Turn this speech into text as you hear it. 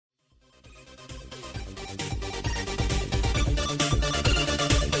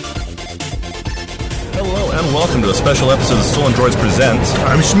welcome to a special episode of Stolen Droids Presents.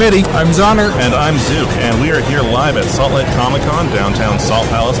 I'm Schmitty. I'm Zonner. And I'm Zook, and we are here live at Salt Lake Comic-Con, downtown Salt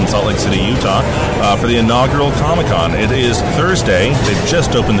Palace in Salt Lake City, Utah, for the inaugural Comic-Con. It is Thursday. They've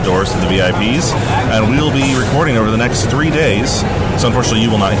just opened the doors to the VIPs, and we will be recording over the next 3 days, so unfortunately you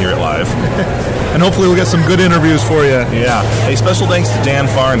will not hear it live. And hopefully we'll get some good interviews for you. Yeah. A special thanks to Dan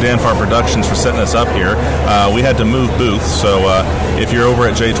Farr and Dan Farr Productions for setting us up here. We had to move booths, so if you're over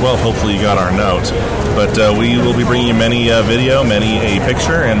at J12, hopefully you got our note. But we will be bringing you many video, many a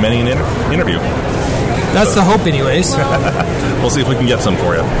picture, and many an interview. That's the hope anyways. We'll see if we can get some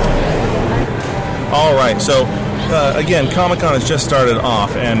for you. All right, so again, Comic-Con has just started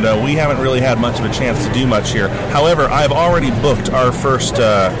off, and we haven't really had much of a chance to do much here. However, I've already booked our first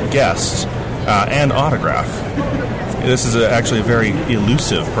guest and autograph. This is actually a very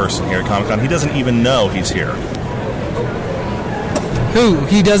elusive person here at Comic-Con. He doesn't even know he's here. Who?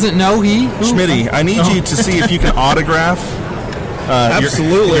 He doesn't know he? Schmitty, I need you to see if you can autograph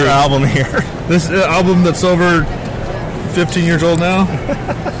Absolutely. your album here. This album that's over 15 years old now.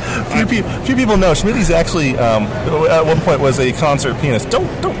 Few people know Schmitty's actually at one point was a concert pianist. Don't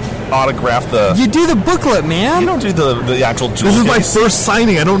autograph the. You do the booklet, man. You don't do the actual jewel This is my case. first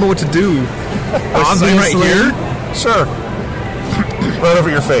signing. I don't know what to do. Sign right here. Sure. Right over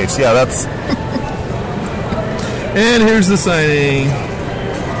your face. Yeah, that's. And here's the signing.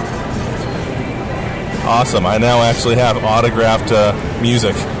 Awesome. I now actually have autographed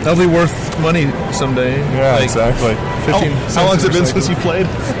music. That'll be worth money someday. Yeah, exactly. 15 How long has it been cents since you played?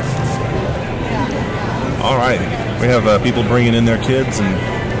 All right. We have people bringing in their kids and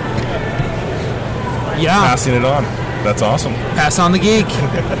passing it on. That's awesome. Pass on the geek.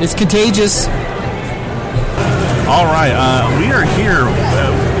 It's contagious. All right. We are here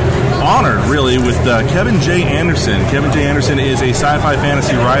honored, really, with Kevin J. Anderson. Kevin J. Anderson is a sci-fi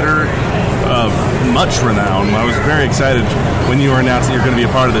fantasy writer of much renown. I was very excited when you were announced that you're going to be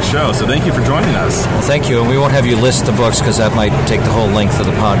a part of the show, so thank you for joining us. Well, thank you, and we won't have you list the books because that might take the whole length of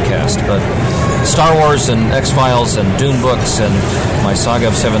the podcast, but Star Wars and X-Files and Dune books and my Saga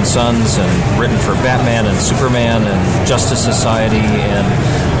of Seven Sons and written for Batman and Superman and Justice Society and,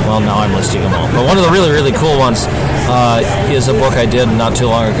 well, now I'm listing them all. But one of the really, really cool ones is a book I did not too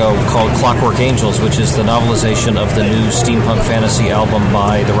long ago called Clockwork Angels, which is the novelization of the new steampunk fantasy album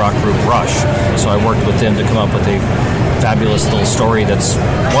by the rock group Rush. So I worked with them to come up with a fabulous little story that's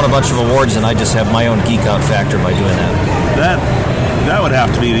won a bunch of awards, and I just have my own geek-out factor by doing that. That would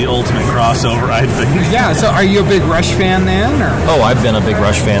have to be the ultimate crossover, I think. Yeah, so are you a big Rush fan then? Or? Oh, I've been a big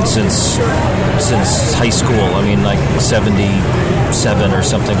Rush fan since high school. I mean, like 77 or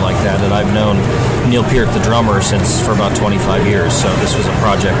something like that. And I've known Neil Peart, the drummer, for about 25 years. So this was a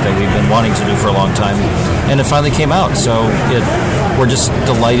project that we've been wanting to do for a long time. And it finally came out. So we're just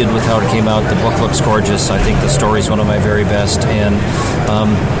delighted with how it came out. The book looks gorgeous. I think the story's one of my very best. And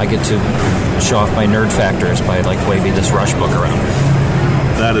I get to show off my nerd factors by waving this Rush book around.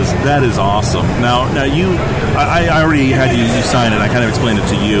 That is awesome. Now I already had you sign it. I kind of explained it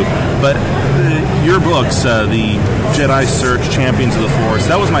to you, but your books, the Jedi Search, Champions of the Force,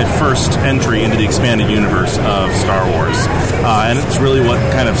 that was my first entry into the expanded universe of Star Wars, and it's really what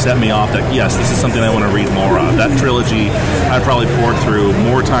kind of set me off that yes, this is something I want to read more of. That trilogy I probably poured through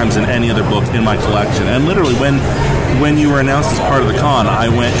more times than any other book in my collection, and literally when you were announced as part of the con, I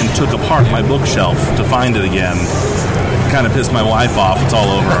went and took apart my bookshelf to find it again. Kind of pissed my wife off. It's all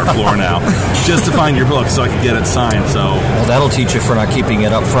over our floor now, just to find your book so I could get it signed. So, well, that'll teach you for not keeping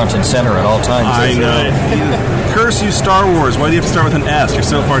it up front and center at all times. I know. Curse you, Star Wars. Why do you have to start with an S? You're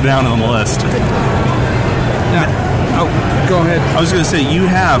so far down on the list. Go ahead. I was going to say, you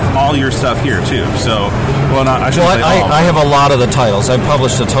have all your stuff here, too. So, I have a lot of the titles. I've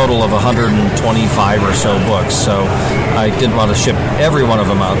published a total of 125 or so books, so I didn't want to ship every one of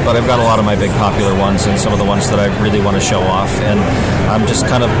them out, but I've got a lot of my big popular ones and some of the ones that I really want to show off. And I'm just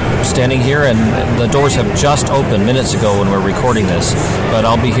kind of standing here, and the doors have just opened minutes ago when we're recording this. But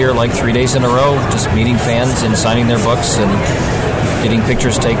I'll be here 3 days in a row, just meeting fans and signing their books and getting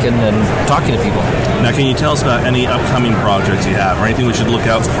pictures taken and talking to people. Now, can you tell us about any upcoming projects you have, or anything we should look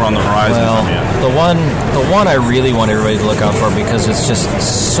out for on the horizon from you? The one I really want everybody to look out for, because it's just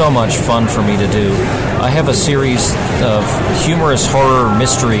so much fun for me to do. I have a series of humorous horror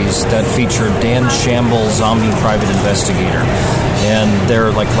mysteries that feature Dan Shamble, zombie private investigator. And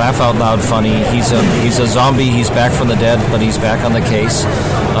they're laugh out loud funny. He's a zombie. He's back from the dead, but he's back on the case.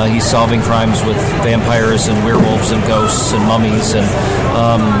 He's solving crimes with vampires and werewolves and ghosts and mummies. And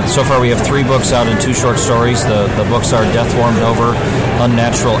so far we have 3 books out and 2 2 short stories. The books are Death Warmed Over,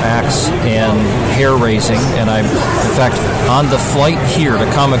 Unnatural Acts, and Hair Raising. And in fact, on the flight here to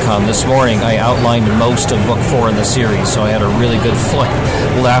Comic-Con this morning, I outlined most of book 4 in the series, so I had a really good flight,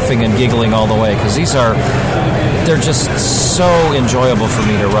 laughing and giggling all the way, because they're just so enjoyable for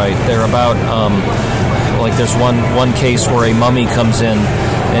me to write. They're about, like there's one case where a mummy comes in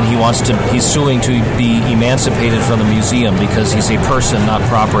and he's suing to be emancipated from the museum because he's a person, not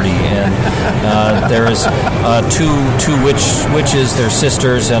property. And there is two witches, they're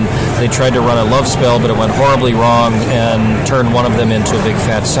sisters, and they tried to run a love spell, but it went horribly wrong and turned one of them into a big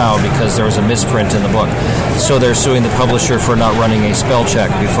fat sow because there was a misprint in the book. So they're suing the publisher for not running a spell check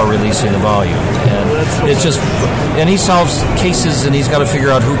before releasing the volume. And he solves cases, and he's got to figure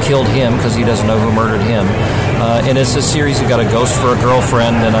out who killed him because he doesn't know who murdered him. And it's a series. You've got a ghost for a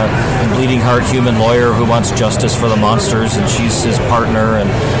girlfriend and a bleeding heart human lawyer who wants justice for the monsters, and she's his partner. And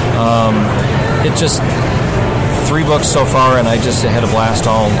it just 3 books so far, and I just had a blast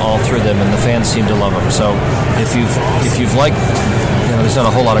all through them, and the fans seem to love them. So if you've liked, there's not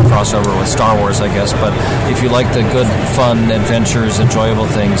a whole lot of crossover with Star Wars, I guess, but if you like the good, fun adventures, enjoyable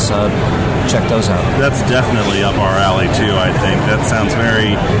things, check those out. That's definitely up our alley too. I think that sounds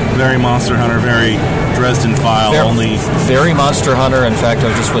very, very Monster Hunter, very Dresden File. Very Monster Hunter. In fact, I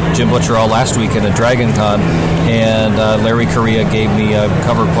was just with Jim Butcherall last weekend at Dragon Con, and Larry Correa gave me a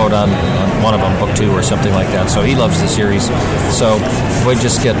cover quote on one of them, book 2 or something like that. So he loves the series. So if we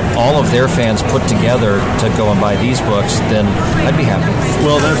just get all of their fans put together to go and buy these books, then I'd be happy.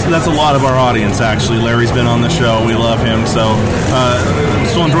 Well, that's a lot of our audience, actually. Larry's been on the show. We love him. So,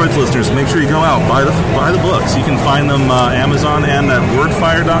 Stolen Droids listeners, make sure you go out, buy the books. You can find them Amazon and at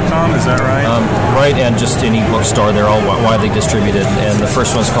wordfire.com. Is that right? Right, and just any bookstore. They're all widely distributed. And the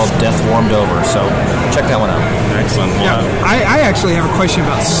first one's called Death Warmed Over. So check that one out. Excellent. Yeah, I actually have a question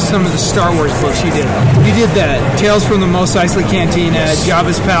about some of the Star Wars books you did. You did the Tales from the Mos Eisley Cantina, yes.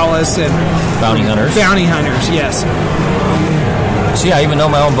 Jabba's Palace, and Bounty Hunters. Bounty Hunters, yes. So yeah, I even know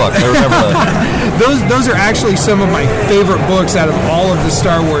my own book. I remember that. Those are actually some of my favorite books out of all of the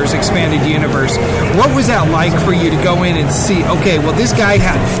Star Wars expanded universe. What was that like for you to go in and see, okay, well, this guy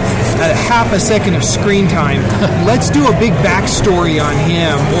had a half a second of screen time. Let's do a big backstory on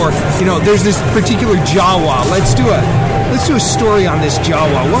him. Or, there's this particular Jawa. Let's do a story on this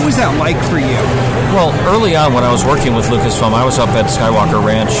Jawa. What was that like for you? Well, early on when I was working with Lucasfilm, I was up at Skywalker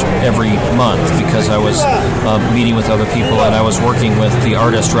Ranch every month because I was meeting with other people, and I was working with the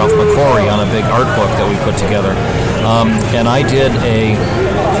artist Ralph McQuarrie on a big art book that we put together. And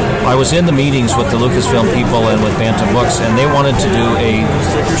I was in the meetings with the Lucasfilm people and with Bantam Books, and they wanted to do a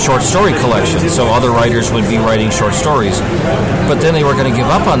short story collection, so other writers would be writing short stories. But then they were going to give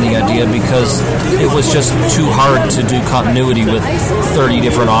up on the idea because it was just too hard to do continuity with 30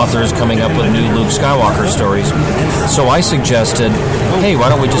 different authors coming up with new Luke Skywalker stories. So I suggested, hey, why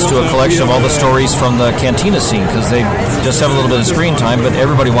don't we just do a collection of all the stories from the Cantina scene, because they just have a little bit of screen time, but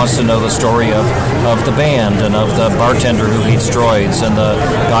everybody wants to know the story of the band and of the bartender who hates droids and the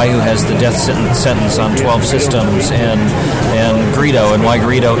guy who has the death sentence on 12 systems and Greedo, and why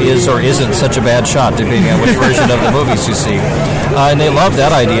Greedo is or isn't such a bad shot, depending on which version of the movies you see. And they loved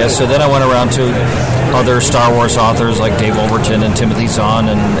that idea, so then I went around to other Star Wars authors like Dave Overton and Timothy Zahn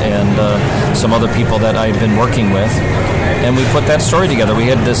and some other people that I've been working with, and we put that story together. We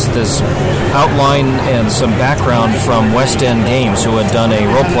had this outline and some background from West End Games, who had done a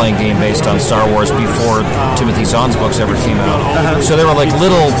role-playing game based on Star Wars before Timothy Zahn's books ever came out. So there were like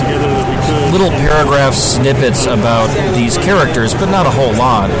little paragraph snippets about these characters, but not a whole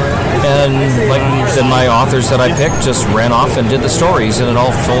lot. And then my authors that I picked just ran off and did the stories, and it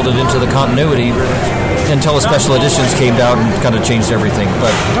all folded into the continuity until the special editions came out and kind of changed everything.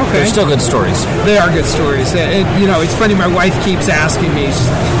 But they're still good stories. They are good stories. It's funny, my wife keeps asking me,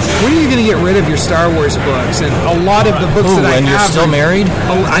 when are you going to get rid of your Star Wars books? And a lot of the books that I have... and you're still married?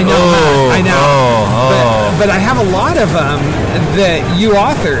 Oh, I know. I know. But I have a lot of them that you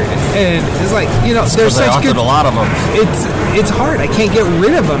authored. And it's like, there's such good... a lot of them. It's hard. I can't get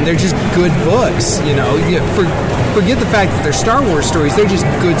rid of them. They're just good books, Forget the fact that they're Star Wars stories. They're just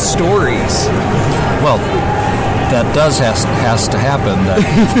good stories. Well, that has to happen. That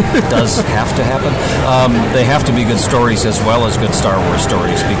does have to happen. They have to be good stories as well as good Star Wars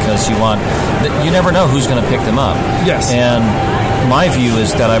stories, because you never know who's going to pick them up. Yes. And my view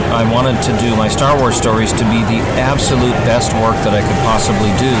is that I wanted to do my Star Wars stories to be the absolute best work that I could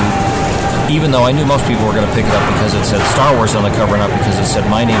possibly do even though I knew most people were going to pick it up because it said Star Wars on the cover, not because it said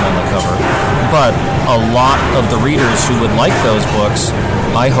my name on the cover. But a lot of the readers who would like those books,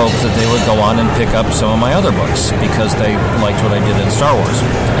 I hope that they would go on and pick up some of my other books because they liked what I did in Star Wars.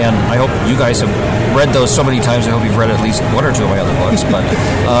 And I hope you guys have read those so many times. I hope you've read at least one or two of my other books. But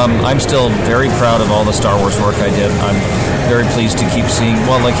I'm still very proud of all the Star Wars work I did. I'm very pleased to keep seeing,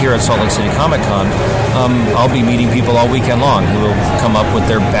 well, like here at Salt Lake City Comic Con, I'll be meeting people all weekend long who will come up with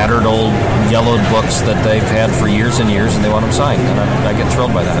their battered old yellowed books that they've had for years and years and they want them signed. And I get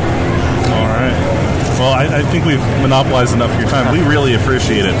thrilled by that. All right. Well, I think we've monopolized enough of your time. We really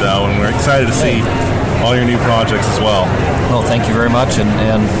appreciate it, though, and we're excited to see all your new projects as well. Well, thank you very much, and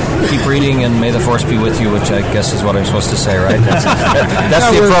keep reading, and may the Force be with you, which I guess is what I'm supposed to say, right? That's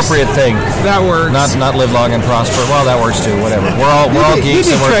the appropriate thing. That works. Not live long and prosper. Well, that works too. Whatever. We're all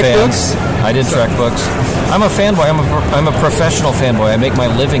geeks and we're fans. I did Trek books. I'm a fanboy. I'm a professional fanboy. I make my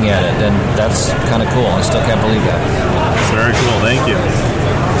living at it, and that's kind of cool. I still can't believe that. That's very cool. Thank you.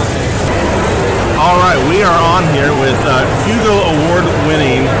 All right, we are on here with Hugo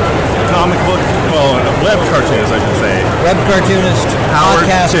Award-winning comic book, web cartoonist, I should say. Web cartoonist, Howard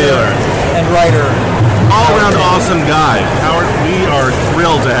podcaster, Taylor, and writer. All-around awesome guy. Howard, we are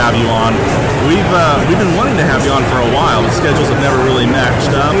thrilled to have you on. We've been wanting to have you on for a while. The schedules have never really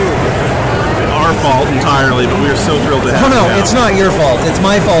matched up. Our fault entirely, but we are so thrilled to have you. Oh no, it's not your fault. It's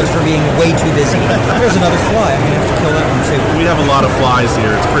my fault for being way too busy. There's another fly. I'm gonna have to kill that one too. We have a lot of flies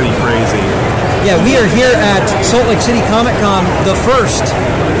here. It's pretty crazy. Yeah, we are here at Salt Lake City Comic Con, the first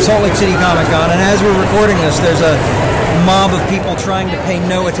Salt Lake City Comic Con, and as we're recording this, there's a mob of people trying to pay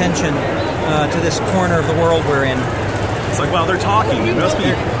no attention to this corner of the world we're in. It's like, well, they're talking. It must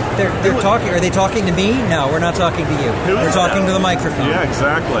be. They're talking. Are they talking to me? No, we're not talking to you. We're talking to the microphone. Yeah,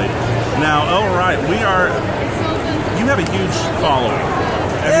 exactly. Now, all right, you have a huge following.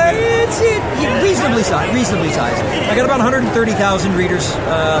 It's reasonably sized. I got about 130,000 readers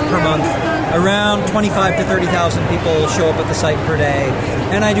per month. Around 25 to 30,000 people show up at the site per day,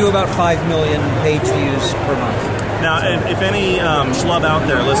 and I do about 5 million page views per month. Now, if any schlub out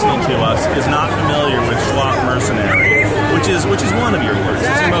there listening to us is not familiar with Schlock Mercenary, which is one of your works,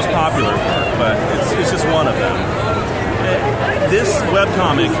 it's your most popular work, but it's just one of them. This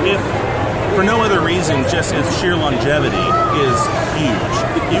webcomic, if for no other reason, just its sheer longevity, is huge.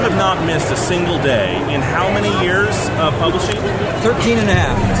 You have not missed a single day in how many years of publishing? 13 and a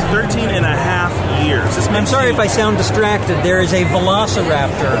half. 13 and a half years. I'm sorry if I sound distracted. There is a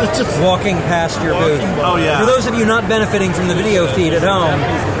velociraptor walking past your booth. Oh, yeah. For those of you not benefiting from the video feed at home,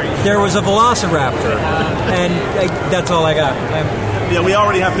 there was a velociraptor, and that's all I got. Yeah, we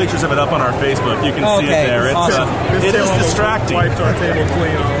already have pictures of it up on our Facebook. You can see it there. It's awesome. It is distracting. Wiped our table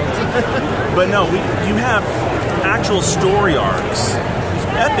clean. But no, you have actual story arcs,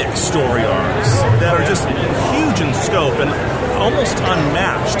 epic story arcs that are just huge in scope and almost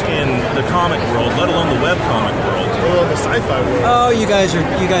unmatched in the comic world, let alone the webcomic world. Well, the sci-fi world. Oh, you guys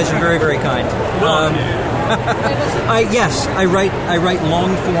are very, very kind. I write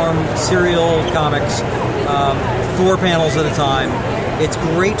long form serial comics, 4 panels at a time. It's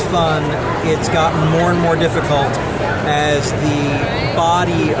great fun. It's gotten more and more difficult as the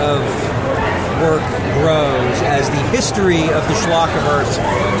body of work grows, as the history of the Schlockiverse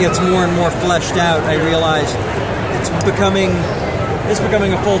gets more and more fleshed out. I realize it's becoming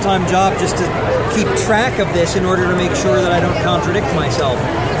a full-time job just to keep track of this in order to make sure that I don't contradict myself.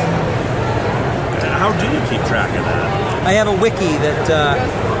 How do you keep track of that? I have a wiki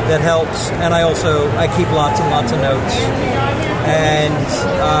that helps, and I keep lots and lots of notes. And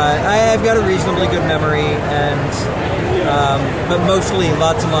I've got a reasonably good memory, but mostly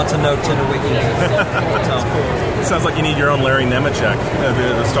lots and lots of notes in a wiki. So. It sounds like you need your own Larry Nemeczek,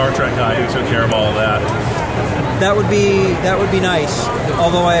 the Star Trek guy who took care of all of that. That would be nice.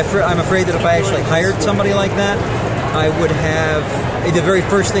 Although I'm afraid that if I actually hired somebody like that, I would have the very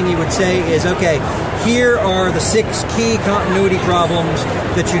first thing he would say is, okay, here are the 6 key continuity problems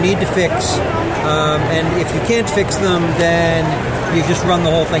that you need to fix, and if you can't fix them, then you just run the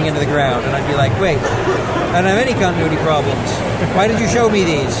whole thing into the ground. And I'd be like, wait, I don't have any continuity problems. Why did you show me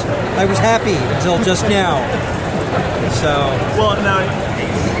these? I was happy until just now. So, well, now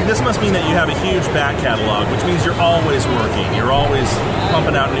this must mean that you have a huge back catalog, which means you're always working. You're always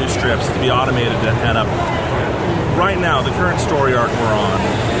pumping out new strips to be automated to head up. Right now, the current story arc we're on,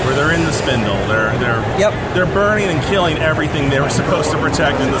 where they're in the Spindle, they're burning and killing everything they were supposed to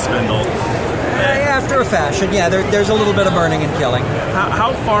protect in the Spindle. After a fashion, yeah. There's a little bit of burning and killing.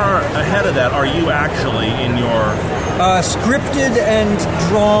 How far ahead of that are you actually in your scripted and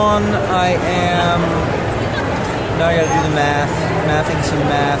drawn? I am now I got to do the mathing some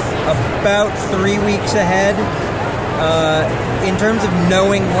math. About 3 weeks ahead. In terms of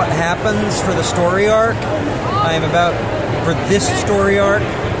knowing what happens for the story arc, for this story arc,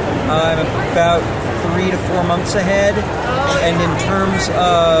 I'm about 3 to 4 months ahead. And in terms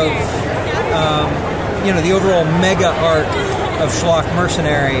of, the overall mega arc of Schlock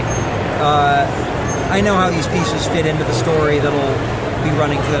Mercenary, I know how these pieces fit into the story that'll be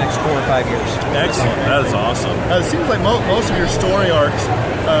running for the next 4 or 5 years. Excellent. That is awesome. It seems like most of your story arcs,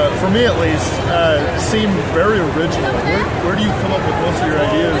 for me at least, seem very original. Where do you come up with most of your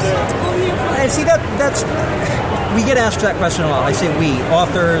ideas? I see that's we get asked that question a lot. I say we,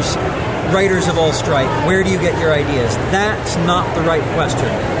 authors, writers of all stripe, where do you get your ideas? That's not the right question.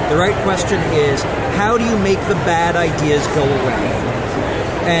 The right question is, how do you make the bad ideas go away?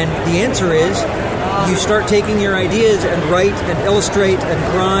 And the answer is, you start taking your ideas and write and illustrate and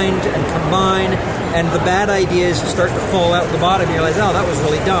grind and combine, and the bad ideas start to fall out the bottom. You realize, oh, that was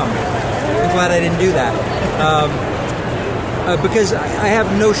really dumb. I'm glad I didn't do that. Because I have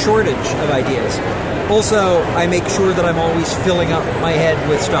no shortage of ideas. Also, I make sure that I'm always filling up my head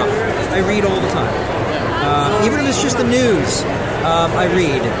with stuff. I read all the time. Even if it's just the news, I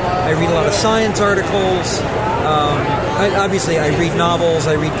read. I read a lot of science articles. Obviously, I read novels,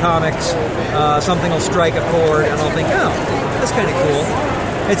 I read comics. Something will strike a chord, and I'll think, oh, that's kind of cool.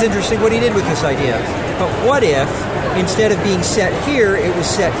 It's interesting what he did with this idea. But what if, instead of being set here, it was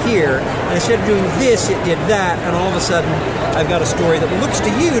set here, and instead of doing this, it did that, and all of a sudden, I've got a story that looks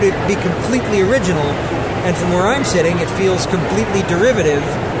to you to be completely original, and from where I'm sitting, it feels completely derivative,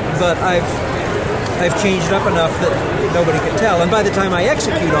 but I've changed it up enough that nobody can tell. And by the time I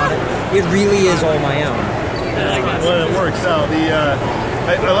execute on it, it really is all my own. Well, it works out.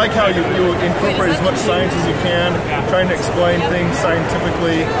 I like how you incorporate as much science as you can, trying to explain things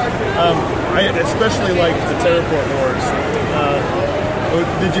scientifically. I especially like the Terraport Wars.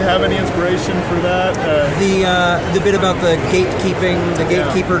 Did you have any inspiration for that? The bit about the gatekeeping, the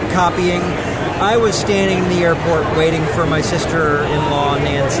gatekeeper copying. I was standing in the airport waiting for my sister-in-law,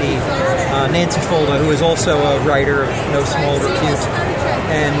 Nancy Folda, who is also a writer of no small repute.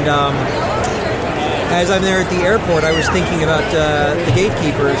 And as I'm there at the airport, I was thinking about the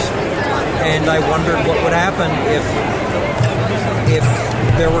gatekeepers, and I wondered what would happen if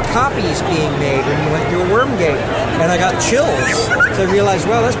there were copies being made when you went through a worm gate. And I got chills. So I realized,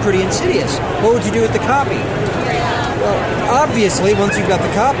 well, that's pretty insidious. What would you do with the copy? Well, obviously, once you've got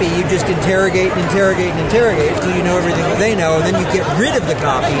the copy, you just interrogate until you know everything that they know, and then you get rid of the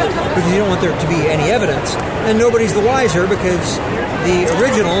copy because you don't want there to be any evidence. And nobody's the wiser because the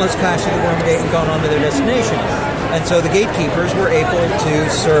original has passed through the worm gate and gone on to their destination. And so the gatekeepers were able to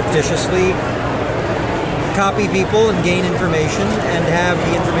surreptitiously copy people and gain information and have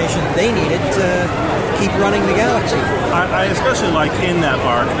the information they needed to keep running the galaxy. I especially like in that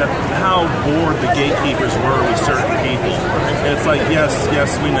arc that how bored the gatekeepers were with certain people. It's like, yes,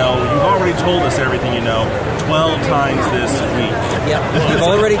 we know. You've already told us everything you know 12 times this week. Yeah, you've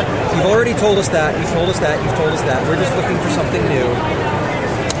already told us that. You've told us that. You've told us that. We're just looking for something new.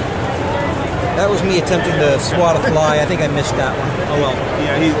 That was me attempting to swat a fly. I think I missed that one. Oh well.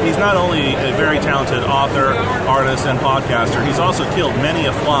 Yeah, he's not only a very talented author, artist, and podcaster, he's also killed many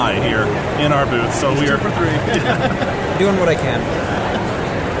a fly here in our booth. So we are 2 for 3. Doing what I can.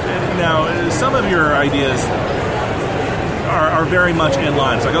 Now, some of your ideas are very much in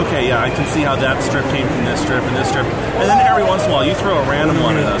line. It's like, okay, yeah, I can see how that strip came from this strip and this strip. And then every once in a while, you throw a random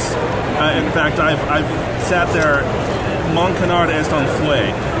one at us. In fact, I've sat there, Mon canard est en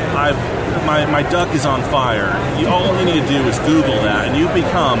feu. My duck is on fire. All you need to do is Google that, and you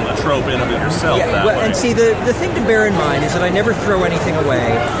become a trope in of it yourself that way. And see, the thing to bear in mind is that I never throw anything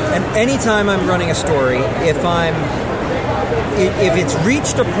away. And anytime I'm running a story, if it's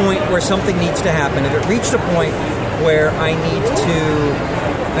reached a point where something needs to happen, if it reached a point where I need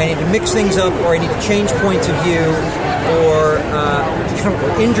to mix things up, or I need to change points of view, or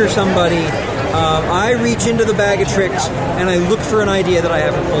injure somebody, I reach into the bag of tricks and I look for an idea that I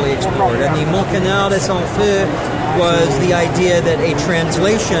haven't fully explored. And the Mon canard est en feu was the idea that a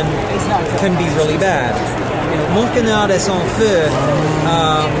translation can be really bad. Mon canard est en feu.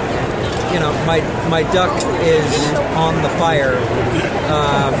 My duck is on the fire.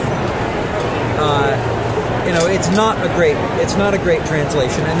 It's not a great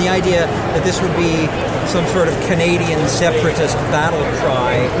translation, and the idea that this would be some sort of Canadian separatist battle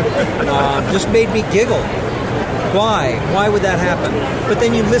cry just made me giggle. Why would that happen? But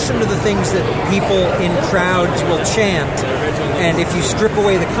then you listen to the things that people in crowds will chant, and if you strip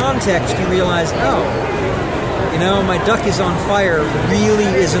away the context, you realize, My duck is on fire really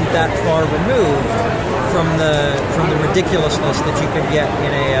isn't that far removed from the ridiculousness that you could get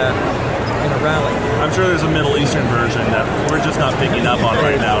in a rally. I'm sure there's a Middle Eastern version that we're just not picking up on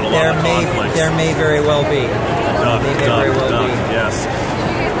right now. There may very well be. Duck, yes.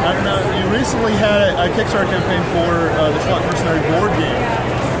 Now, you recently had a Kickstarter campaign for the Schlock Mercenary board game.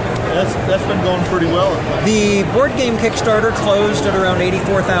 That's been going pretty well. The board game Kickstarter closed at around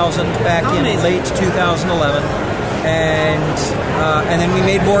 $84,000 back in late 2011, and then we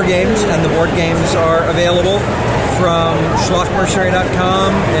made board games, and the board games are available from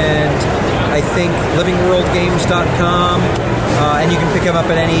schlockmercenary.com and I think livingworldgames.com, and you can pick them up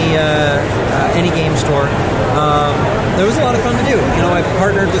at any game store. It was a lot of fun to do. I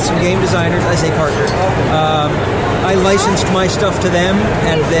partnered with some game designers. I say partnered. I licensed my stuff to them,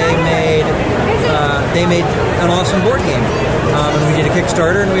 and they made an awesome board game. And we did a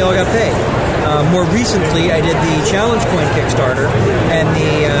Kickstarter, and we all got paid. More recently, I did the Challenge Coin Kickstarter, and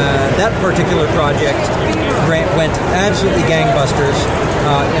that particular project went absolutely gangbusters.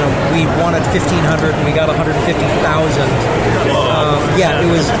 We wanted 1,500, and we got 150,000. Yeah, it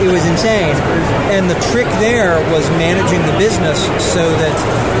was insane. And the trick there was managing the business so that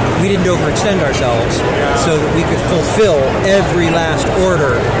we didn't overextend ourselves, so that we could fulfill every last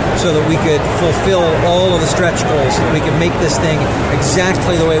order, so that we could fulfill all of the stretch goals, so that we could make this thing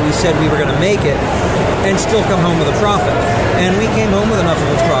exactly the way we said we were going to make it, and still come home with a profit. And we came home with enough of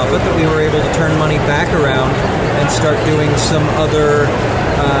a profit that we were able to turn money back around and start doing some other,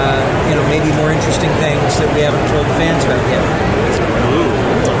 maybe more interesting things that we haven't told the fans about yet.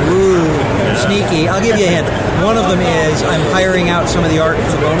 Ooh, sneaky. I'll give you a hint. One of them is I'm hiring out some of the art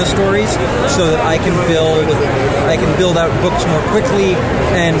for the bonus stories so that I can build out books more quickly,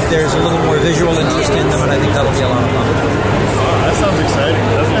 and there's a little more visual interest in them, and I think that'll be a lot of fun. That sounds exciting.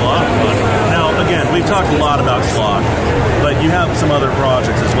 That's a lot of fun. Now, again, we've talked a lot about Schlock, but you have some other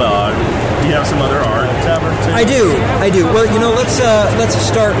projects as well. Do you have some other art? I do. Well, let's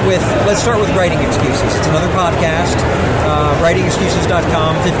start with Writing Excuses. It's another podcast.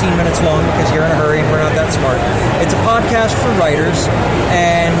 WritingExcuses.com, 15 minutes long because you're in a hurry and we're not that smart. It's a podcast for writers,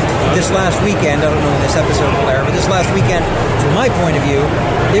 and this last weekend, I don't know when this episode will air, but this last weekend, from my point of view,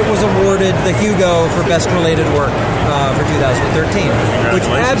 it was awarded the Hugo for Best Related Work for 2013, which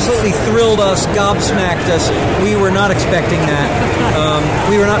absolutely thrilled us, gobsmacked us. We were not expecting that.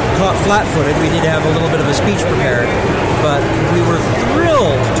 We were not caught flat-footed. We did have a little bit of a speech prepared, but we were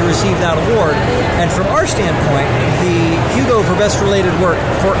thrilled to receive that award. And from our standpoint, the Hugo for Best Related Work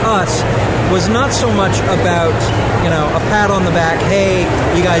for us was not so much about, a pat on the back, hey,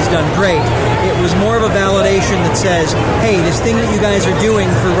 you guys done great. It was more of a validation that says, hey, this thing that you guys are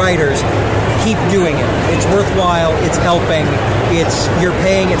doing for writers, keep doing it. It's worthwhile. It's helping. You're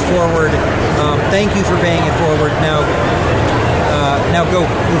paying it forward. Thank you for paying it forward. Now go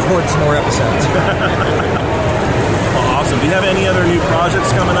record some more episodes. Awesome. Do you have any other new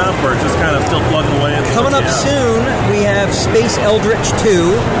projects coming up, or just kind of still plugging away? Coming up soon, we have Space Eldritch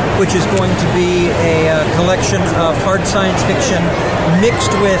 2, which is going to be a collection of hard science fiction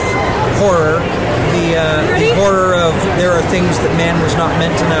mixed with horror. The horror of there are things that man was not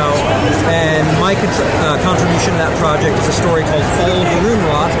meant to know. And my contribution to that project is a story called Fall of the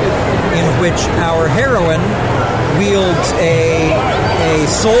Runelot, in which our heroine wields a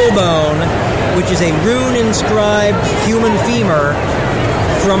soul bone, which is a rune-inscribed human femur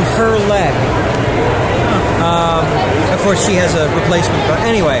from her leg. Of course, she has a replacement, but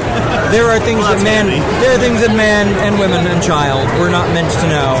anyway, there are things that man and women and child were not meant to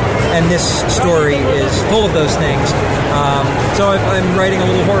know, and this story is full of those things. So I'm writing a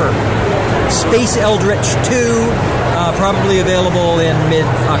little horror. Space Eldritch 2, probably available in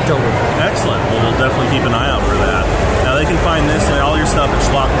mid-October. Excellent. Well, we'll definitely keep an eye out for that. Now, they can find this and all your stuff at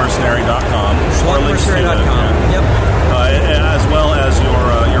schlockmercenary.com. Schlockmercenary.com, yep. As well as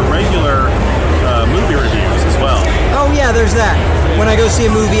your regular movie reviews as well. Oh, yeah, there's that. When I go see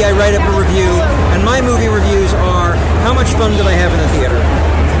a movie, I write up a review, and my movie reviews are, how much fun did I have in the theater?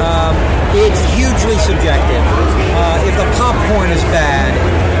 It's hugely subjective. If the popcorn is bad,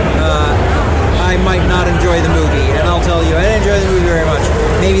 I might not enjoy the movie, and I'll tell you, I didn't enjoy the movie very much.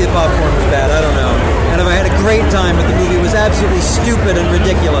 Maybe the popcorn was bad, I don't know. And if I had a great time, but the movie was absolutely stupid and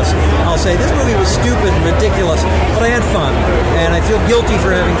ridiculous, I'll say, this movie was stupid and ridiculous, but I had fun. And I feel guilty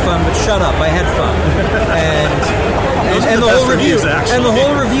for having fun, but shut up, I had fun. And the whole review,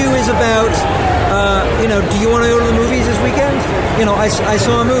 is about, do you want to go to the movies this weekend? I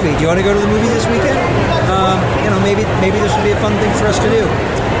saw a movie. Do you want to go to the movies this weekend? Maybe this would be a fun thing for us to do.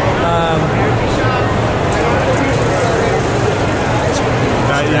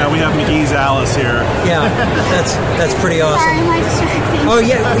 we have McGee's Alice here. Yeah, that's pretty awesome. Sorry, my distracting. Oh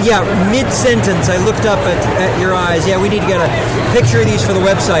yeah. Mid-sentence, I looked up at your eyes. Yeah, we need to get a picture of these for the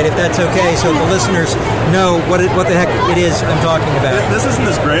website, if that's okay, so the listeners know what the heck it is I'm talking about. Isn't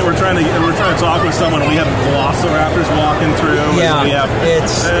this great? We're trying to talk with someone. We have velociraptors walking through. Yeah,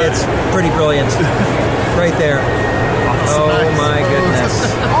 it's pretty brilliant, right there. Oh my goodness!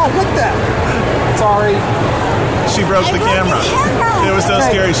 Oh, what the? Sorry. She broke the camera. It was so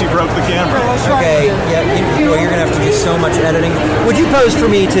scary. She broke the camera. Okay, yeah, you're gonna have to do so much editing. Would you pose for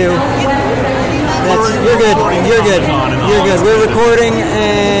me too? You're good. We're recording,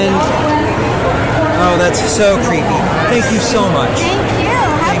 and oh, that's so creepy. Thank you so much. Thank you.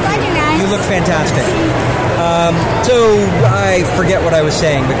 Have fun, you guys. You look fantastic. So I forget what I was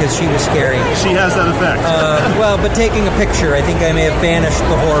saying because she was scary. She has that effect. But taking a picture, I think I may have banished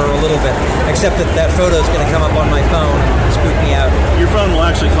the horror a little bit. Except that photo is going to come up on my phone and spook me out. Your phone will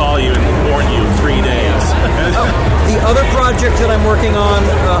actually call you and warn you 3 days. The other project that I'm working on,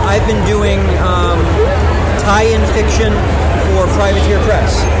 I've been doing tie-in fiction for Privateer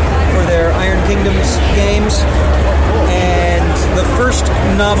Press for their Iron Kingdoms games. And the first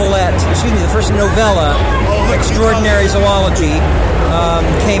novella, Extraordinary Zoology,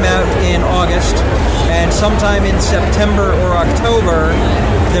 came out in August, and sometime in September or October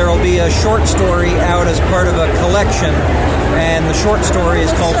there will be a short story out as part of a collection, and the short story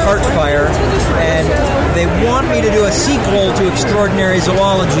is called Heartfire, and they want me to do a sequel to Extraordinary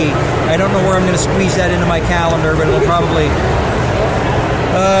Zoology. I don't know where I'm going to squeeze that into my calendar, but it'll probably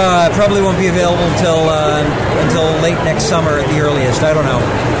won't be available until late next summer at the earliest. I don't know.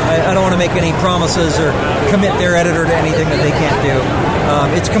 I don't want to make any promises or commit their editor to anything that they can't do.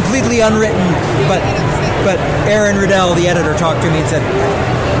 It's completely unwritten, but Aaron Riddell, the editor, talked to me and said,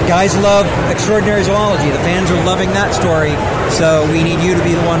 guys love Extraordinary Zoology. The fans are loving that story, so we need you to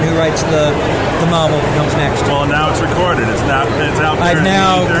be the one who writes the novel that comes next. Well, now it's recorded. It's out there. I've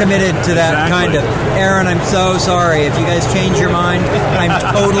now committed to that kind of. Aaron, I'm so sorry. If you guys change your mind, I'm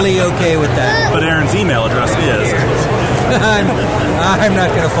totally okay with that. But Aaron's email address is. I'm not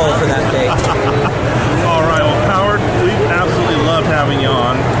going to fall for that bait. All right. Well, Howard, we absolutely loved having you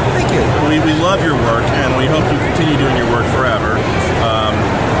on. Thank you. We love your work, and we hope you continue doing your work forever.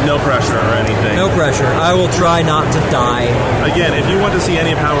 No pressure or anything. No pressure. I will try not to die. Again, if you want to see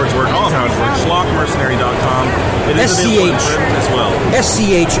any of Howard's work, all of Howard's work, schlockmercenary.com. It is available in print as well.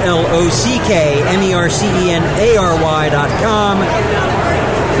 SCHLOCKMERCENARY.com.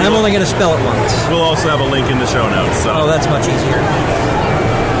 I'm only going to spell it once. We'll also have a link in the show notes. So. Oh, that's much easier.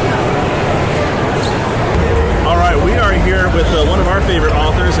 All right, we are here with one of our favorite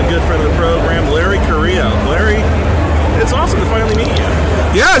authors and good friend of the program, Larry Correia. Larry, it's awesome to finally meet you.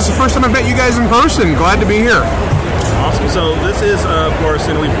 Yeah, it's the first time I've met you guys in person. Glad to be here. Awesome. So this is, of course,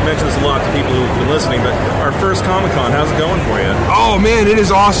 and we've mentioned this a lot to people who've been listening, but our first Comic-Con. How's it going for you? Oh, man, it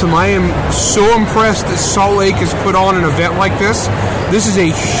is awesome. I am so impressed that Salt Lake has put on an event like this. This is a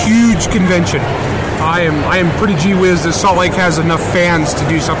huge convention. I am pretty gee-whiz that Salt Lake has enough fans to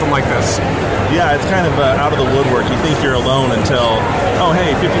do something like this. Yeah, it's kind of out of the woodwork. You think you're alone until, oh,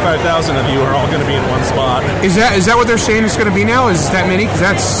 hey, 55,000 of you are all going to be in one spot. Is that what they're saying it's going to be now? Is that many? Because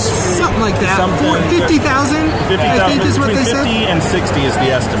that's something like that. 50,000? 50,000. I think is what they said. 50 and 60 is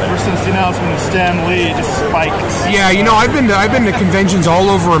the estimate. Ever since the announcement of Stan Lee, it just spikes. Yeah, I've been to conventions all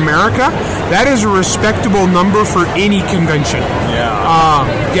over America. That is a respectable number for any convention. Yeah.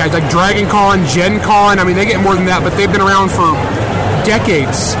 Like Dragon Con, Gen Con. I mean, they get more than that, but they've been around for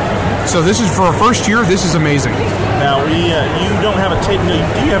decades. So this is for our first year. This is amazing. Now you don't have a table. Do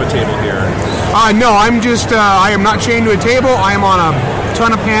you have a table here? No, I'm just. I am not chained to a table. I am on a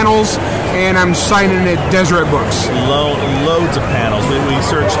ton of panels, and I'm signing at Deseret Books. Loads of panels. We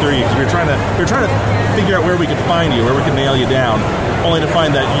searched through you because we're trying to figure out where we could find you, where we could nail you down. Only to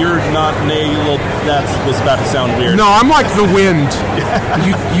find that you're not nailed. That was about to sound weird. No, I'm like the wind.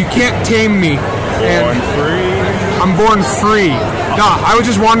 You can't tame me. Born free. I'm born free. No, I was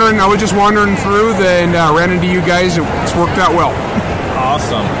just wandering through and ran into you guys. It's worked out well.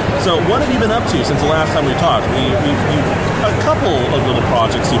 Awesome. So what have you been up to since the last time we talked? A couple of little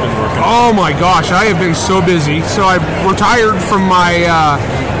projects you've been working on. Oh my gosh, I have been so busy. So I've retired from my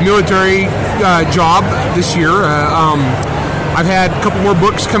military job this year. I've had a couple more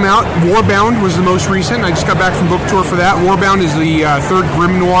books come out. Warbound was the most recent. I just got back from book tour for that. Warbound is the third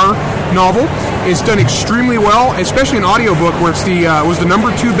Grim Noir novel. It's done extremely well, especially an audiobook where it's was the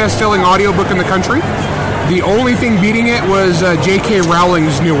number 2 best-selling audiobook in the country. The only thing beating it was J.K.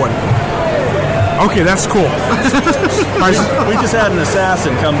 Rowling's new one. Okay, that's cool. We just had an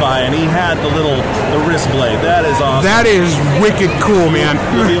assassin come by, and he had the wrist blade. That is awesome. That is wicked cool, man.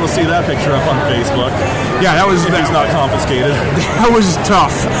 You'll be able to see that picture up on Facebook. Yeah, that was. If he's not confiscated. That was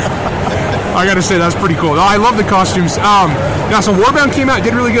tough. I gotta say, that's pretty cool. I love the costumes. Now, so Warbound came out,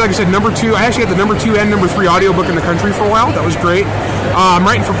 did really good. Like I said, number 2. I actually had the number 2 and number 3 audiobook in the country for a while. That was great. I'm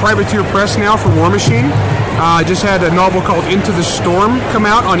writing for Privateer Press now for War Machine. I just had a novel called Into the Storm come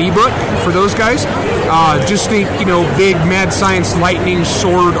out on ebook for those guys. Just think, big mad science, lightning,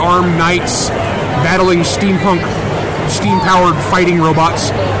 sword, armed knights, battling steam-powered fighting robots.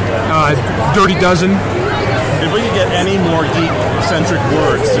 Dirty Dozen. If we could get any more geek-centric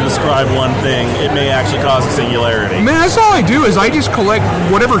words to describe one thing, it may actually cause a singularity. Man, that's all I do is I just collect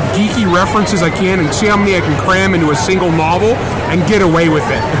whatever geeky references I can and see how many I can cram into a single novel and get away with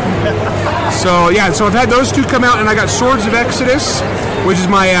it. So I've had those 2 come out, and I got Swords of Exodus, which is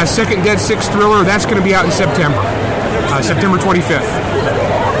my second Dead Six thriller. That's going to be out in September, September 25th.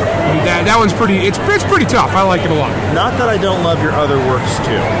 That one's it's pretty tough. I like it a lot. Not that I don't love your other works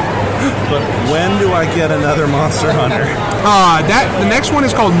too, but when do I get another Monster Hunter? The next one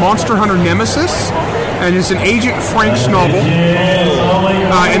is called Monster Hunter Nemesis, and it's an Agent Franks novel,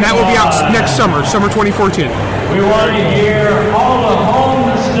 and that will be out next summer 2014. We want to hear all the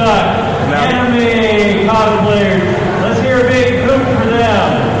Homestuck anime cosplayers. Let's hear a big hoop for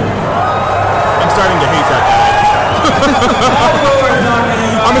them. I'm starting to hate that guy.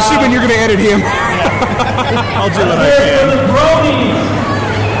 I'm assuming you're going to edit him. I'll do what I can. The Bronies.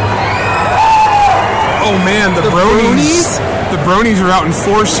 Oh man, the Bronies. The Bronies are out in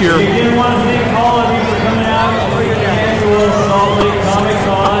force here. We did want to thank all of you for coming out to the annual Salt Lake Comic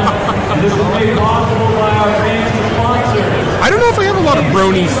Con. This was made possible by our fans and sponsors. I don't know if I have a lot of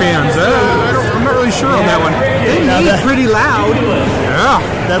Brony fans. I'm not really sure on that one. They need pretty loud. Yeah.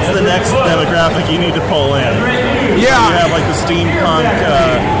 That's the next demographic you need to pull in. Yeah. You have like the steampunk,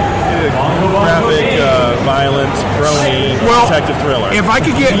 graphic, violent, brony, detective thriller. If I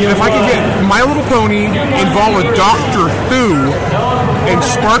could get My Little Pony involved with Doctor Who and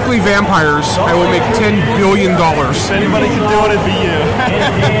sparkly vampires, I would make $10 billion. If anybody could do it, it'd be you.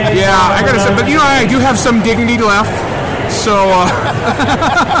 Yeah, I gotta say, but I do have some dignity left. So,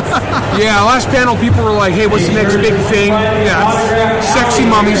 last panel people were like, hey, what's the next big thing? Yeah, sexy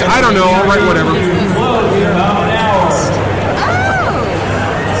mummies. I don't know. I'll write whatever.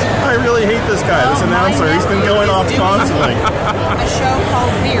 I really hate this guy, this announcer. He's been going off constantly. A show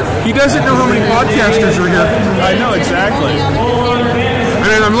called Weird. He doesn't know how many podcasters are here. I know, exactly. And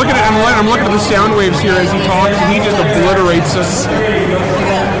then I'm looking at the sound waves here as he talks, and he just obliterates us.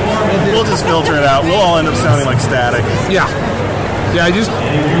 We'll just filter it out. We'll all end up sounding like static. Yeah. Yeah, you just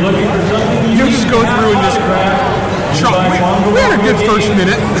go through and just chop. We had a good first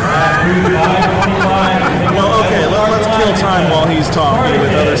minute. Well, okay, let's kill time while he's talking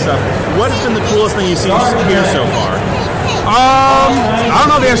with other stuff. What has been the coolest thing you've seen here so far? I don't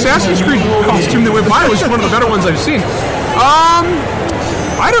know. The Assassin's Creed costume that went by was one of the better ones I've seen.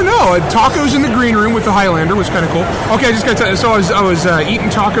 I don't know. Tacos in the green room with the Highlander was kind of cool. Okay, I just got to. So I was eating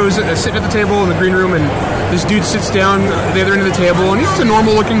tacos, sitting at the table in the green room, and this dude sits down at the other end of the table, and he's a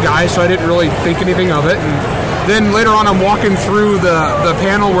normal-looking guy, so I didn't really think anything of it. And then later on, I'm walking through the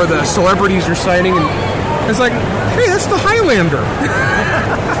panel where the celebrities are signing, and it's like, hey, that's the Highlander.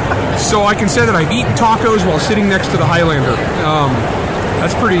 So I can say that I've eaten tacos while sitting next to the Highlander.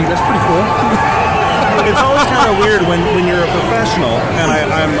 That's pretty cool. It's always kind of weird when you're a professional, and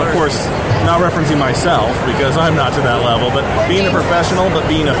I'm, of course, not referencing myself because I'm not to that level, but being a professional but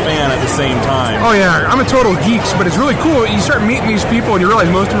being a fan at the same time. Oh, yeah. I'm a total geek, but it's really cool. You start meeting these people, and you realize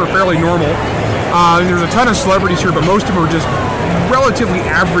most of them are fairly normal. There's a ton of celebrities here, but most of them are just relatively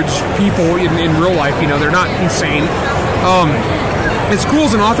average people in real life. They're not insane. It's cool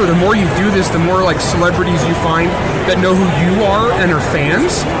as an author. The more you do this, the more like celebrities you find that know who you are and are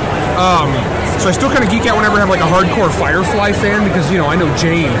fans. So I still kind of geek out whenever I have like a hardcore Firefly fan because I know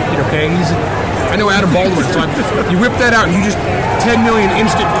Jane. Okay, I know Adam Baldwin. So you whip that out and you just 10 million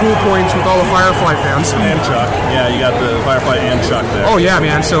instant cool points with all the Firefly fans. And Chuck. Yeah, you got the Firefly and Chuck there. Oh yeah,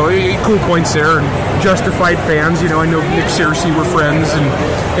 man. So cool points there and Justified fans. I know Nick Searcy were friends, and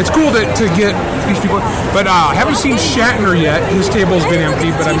it's cool to get these people. But I haven't seen Shatner yet. His table's been empty,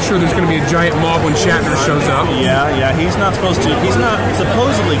 but I'm sure there's going to be a giant mob when Shatner shows up. Yeah. He's not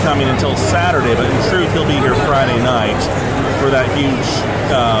supposedly coming until Saturday, but in truth, he'll be here Friday night for that huge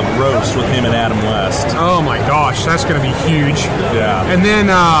roast with him and Adam West. Oh my gosh, that's going to be huge. Yeah. And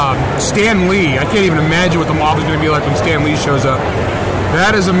then Stan Lee. I can't even imagine what the mob is going to be like when Stan Lee shows up.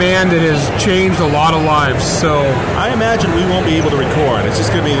 That is a man that has changed a lot of lives. So I imagine we won't be able to record. It's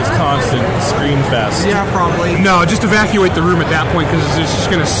just going to be this constant scream fest. Yeah, probably. no, just evacuate the room at that point because it's just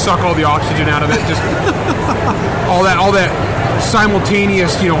going to suck all the oxygen out of it. Just all that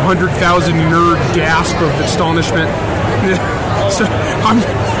simultaneous, 100,000 nerd gasp of astonishment. So I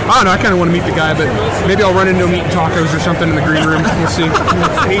don't know. I kind of want to meet the guy, but maybe I'll run into him eating tacos or something in the green room. We'll see.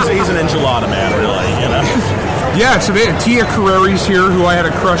 He's an enchilada man, really. Yeah, it's Tia Carreri's here, who I had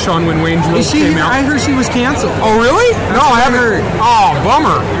a crush on when Wayne's World came out. I heard she was canceled. Oh, really? No, I haven't heard. Oh,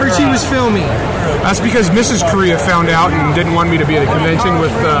 bummer. Heard she was filming. That's because Mrs. Korea found out and didn't want me to be at the convention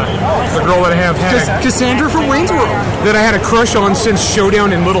with the girl that I have had Cassandra from Wayne's World. that I had a crush on since Showdown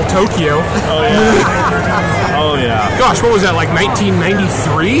in Little Tokyo. Oh, yeah. Oh, yeah. Gosh, what was that, like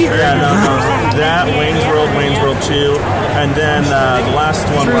 1993? Yeah, no. That, Wayne's World 2, and then the last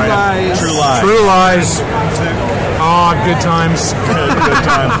one, True Lies. True Lies. True Lies. Ah, good times. Good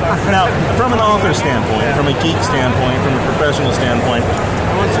time. Now, from an author standpoint, from a geek standpoint, from a professional standpoint,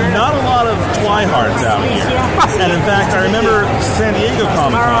 not a lot of Twihards out here. And in fact, I remember San Diego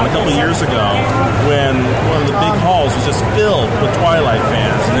Comic-Con a couple of years ago when one of the big halls was just filled with Twilight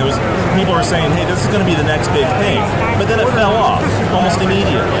fans. And people were saying, hey, this is going to be the next big thing. But then it fell off almost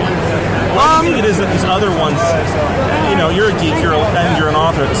immediately. Why do you think it is that these other ones, you're a geek and you're an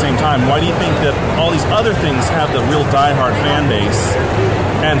author at the same time, why do you think that all these other things have the real diehard fan base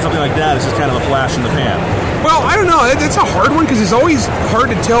and something like that is just kind of a flash in the pan? Well, I don't know. It's a hard one because it's always hard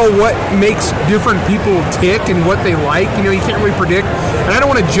to tell what makes different people tick and what they like. You can't really predict. And I don't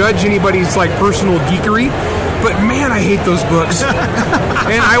want to judge anybody's personal geekery, but man, I hate those books.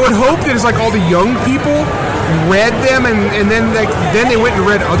 And I would hope that it's like all the young people read them and then they went and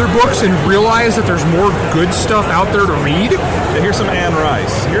read other books and realized that there's more good stuff out there to read. Here's some Anne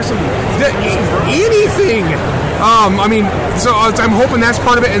Rice. Here's some anything. So I'm hoping that's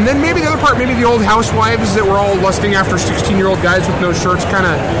part of it. And then maybe the other part, maybe the old housewives that were all lusting after 16-year-old guys with no shirts kind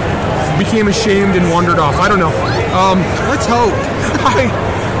of became ashamed and wandered off. I don't know. Let's hope.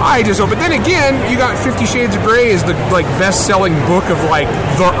 I just hope. But then again, you got 50 Shades of Grey as the best-selling book of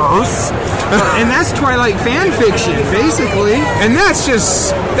the Earth, and that's Twilight fan fiction, basically. And that's just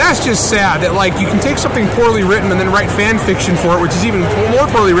sad that you can take something poorly written and then write fan fiction for it, which is even more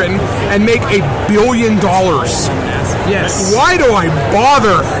poorly written, and make $1 billion. Yes. Why do I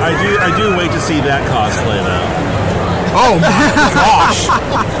bother? I do wait to see that cosplay though. Oh my gosh!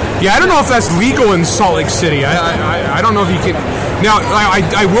 Yeah, I don't know if that's legal in Salt Lake City. I don't know if you can. Now,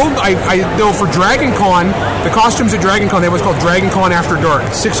 I know for Dragon Con, the costumes at Dragon Con, they have what's called Dragon Con After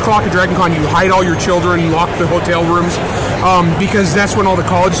Dark. 6 o'clock at Dragon Con, you hide all your children, lock the hotel rooms, because that's when all the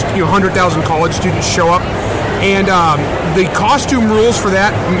 100,000 college students show up. And the costume rules for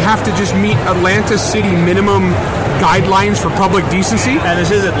that have to just meet Atlanta City minimum guidelines for public decency. And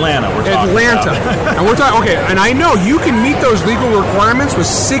this is Atlanta. We're talking Atlanta. About. And we're talking, okay, and I know you can meet those legal requirements with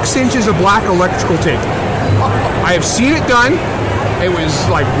 6 inches of black electrical tape. I have seen it done. It was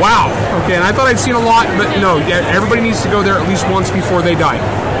wow. Okay, and I thought I'd seen a lot, but no, everybody needs to go there at least once before they die.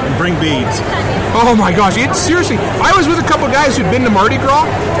 And bring beads. Oh my gosh, seriously, I was with a couple guys who'd been to Mardi Gras,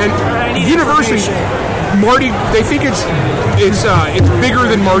 and university, they think it's bigger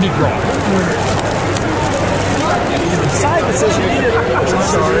than Mardi Gras.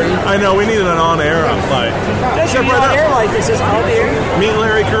 I know, we needed an on-air fight. On-air like this is on-air. Meet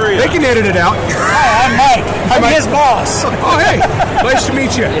Larry Correa. They can edit it out. Hi, I'm Mike. I'm his boss. Oh, hey. Nice to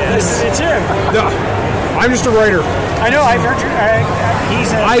meet you. Yes, it's him. No, I'm just a writer. I know, I've heard you.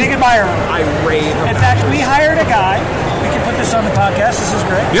 He's a big admirer. I rave. In fact, we hired a guy. We can put this on the podcast. This is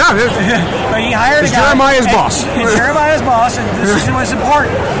great. Yeah. But he hired a guy. Jeremiah's boss. Jeremiah's boss, and this was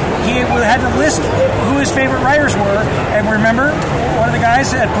important. He had to list who his favorite writers were, and remember, one of the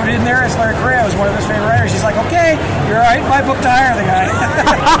guys had put it in there as Larry Correa was one of his favorite writers. He's like, okay, you're all right, my book to hire the guy.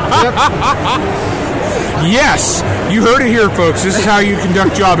 Yes, you heard it here, folks. This is how you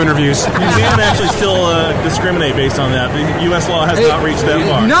conduct job interviews. Museum actually still discriminate based on that. The U.S. law has not reached that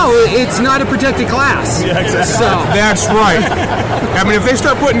far. No, it's not a protected class. Yeah, exactly. So that's right. I mean, if they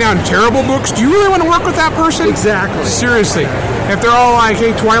start putting down terrible books, do you really want to work with that person? Exactly. Seriously. If they're all like,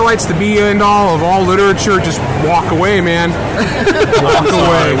 hey, Twilight's the be-and-all of all literature, just walk away, man. Walk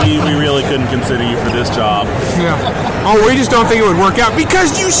away. We really couldn't consider you for this job. Yeah. Oh, we just don't think it would work out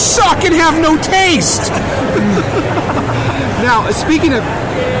because you suck and have no taste. Now, speaking of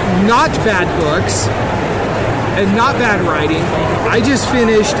not bad books and not bad writing, I just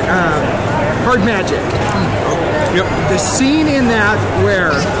finished Hard Magic. Yep. The scene in that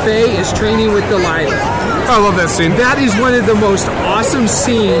where Faye is training with Delilah. I love that scene. That is one of the most awesome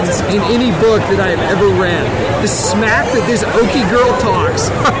scenes in any book that I have ever read. The smack that this Okie girl talks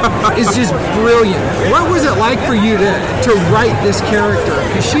is just brilliant. What was it like for you to write this character?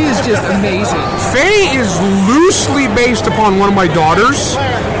 Because she is just amazing. Faye is loosely based upon one of my daughters,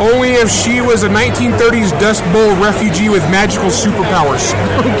 only if she was a 1930s Dust Bowl refugee with magical superpowers.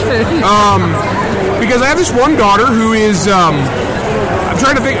 Okay. Because I have this one daughter who is, I'm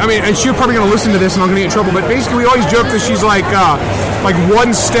trying to think, I mean, and she's probably going to listen to this and I'm going to get in trouble, but basically we always joke that she's like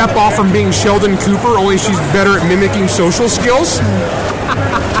one step off from being Sheldon Cooper, only she's better at mimicking social skills.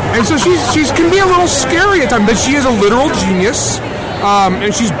 And so she can be a little scary at times, but she is a literal genius,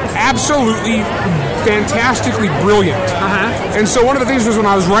 and she's absolutely fantastically brilliant. And so one of the things was when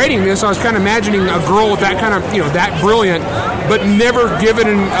I was writing this, I was kind of imagining a girl with that kind of, that brilliant, but never given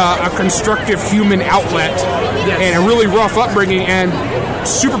a constructive human outlet, and a really rough upbringing, and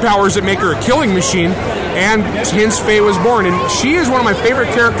superpowers that make her a killing machine, and hence Faye was born. And she is one of my favorite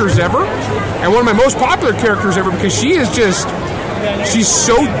characters ever, and one of my most popular characters ever, because she is just... she's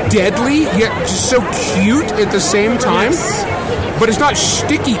so deadly, yet just so cute at the same time. But it's not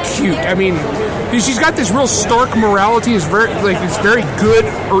shticky cute. I mean, she's got this real stark morality. It's very good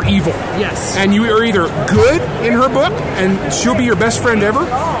or evil. Yes. And you are either good in her book, and she'll be your best friend ever,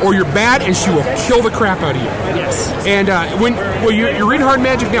 or you're bad, and she will kill the crap out of you. Yes. And you're reading Hard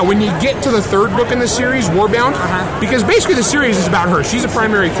Magic now. When you get to the third book in the series, Warbound, because basically the series is about her. She's a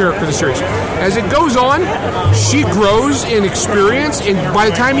primary character of the series. As it goes on, she grows in experience, and by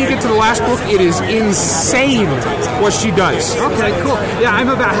the time you get to the last book, it is insane what she does. Okay, cool. Yeah, I'm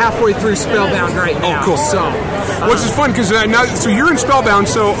about halfway through Spellbound right now. Oh, cool. So, which is fun because so you're in Spellbound,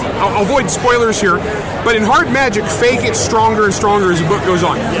 so I'll avoid spoilers here. But in Hard Magic, Faye gets stronger and stronger as the book goes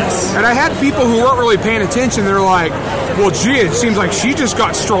on. Yes. And I had people who weren't really paying attention. They're like, "Well, gee, it seems like she just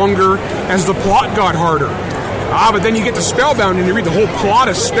got stronger as the plot got harder." But then you get to Spellbound and you read the whole plot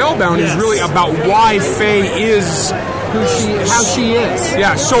of Spellbound is really about why Faye is how she is.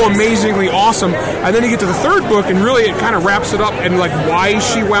 Yeah, so amazingly awesome. And then you get to the third book and really it kind of wraps it up and like why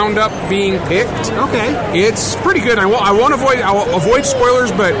she wound up being picked. Okay. It's pretty good. I'll avoid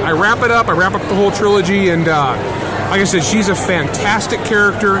spoilers, but I wrap it up. I wrap up the whole trilogy, and like I said, she's a fantastic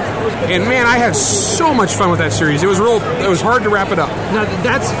character. And man, I had so much fun with that series. It was hard to wrap it up. Now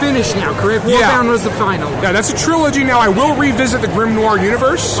that's finished now, correct? Warbound was the final. Yeah, that's a trilogy now. I will revisit the Grim Noir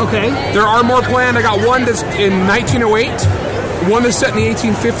universe. Okay. There are more planned. I got one that's in 1908, one that's set in the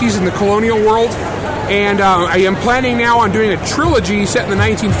 1850s in the colonial world, and I am planning now on doing a trilogy set in the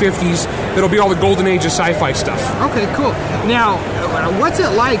 1950s that'll be all the golden age of sci-fi stuff. Okay, cool. Now, what's it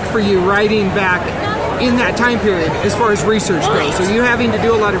like for you writing back in that time period as far as research goes? Are you having to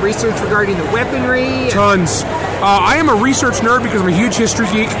do a lot of research regarding the weaponry? Tons. I am a research nerd because I'm a huge history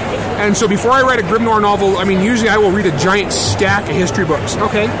geek, and so before I write a Grim Noir novel, I mean, usually I will read a giant stack of history books.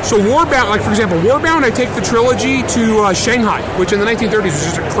 Okay. So Warbound, like for example, Warbound, I take the trilogy to Shanghai, which in the 1930s was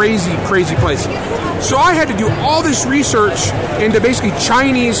just a crazy, crazy place. So I had to do all this research into basically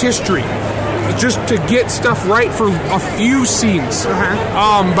Chinese history just to get stuff right for a few scenes.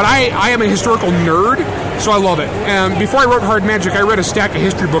 But I am a historical nerd, so I love it. And before I wrote Hard Magic, I read a stack of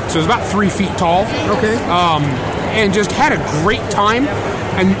history books. So it was about 3 feet tall. Okay. And just had a great time.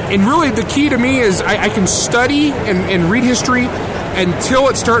 And really the key to me is I can study and read history until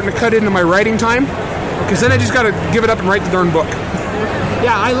it's starting to cut into my writing time, because then I just got to give it up and write the darn book.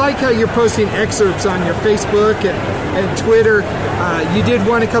 Yeah, I like how you're posting excerpts on your Facebook and Twitter. You did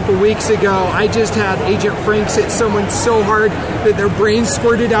one a couple weeks ago. I just had Agent Franks hit someone so hard that their brains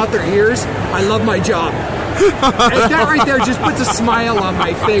squirted out their ears. I love my job. And that right there just puts a smile on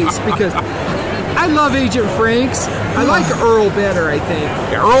my face because I love Agent Franks. I like Earl better, I think.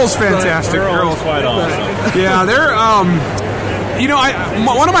 Yeah, Earl's fantastic. Earl's quite awesome. Yeah, they're,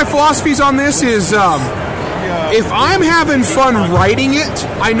 one of my philosophies on this is, if I'm having fun writing it,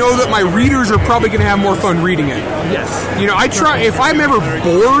 I know that my readers are probably going to have more fun reading it. Yes. I try, if I'm ever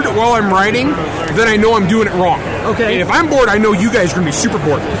bored while I'm writing, then I know I'm doing it wrong. Okay. And if I'm bored, I know you guys are going to be super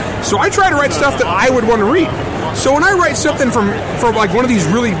bored. So I try to write stuff that I would want to read. So when I write something from like one of these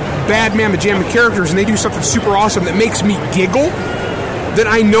really bad mamma jamma characters and they do something super awesome that makes me giggle, then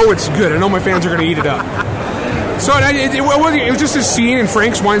I know it's good. I know my fans are going to eat it up. So it was just a scene, and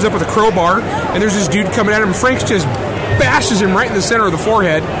Franks winds up with a crowbar, and there's this dude coming at him, and Franks just bashes him right in the center of the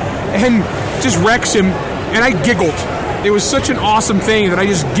forehead, and just wrecks him, and I giggled. It was such an awesome thing that I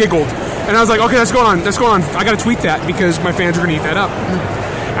just giggled. And I was like, okay, that's going on. I got to tweet that, because my fans are going to eat that up.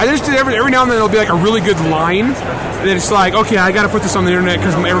 And just every now and then there'll be like a really good line that it's like, okay, I got to put this on the internet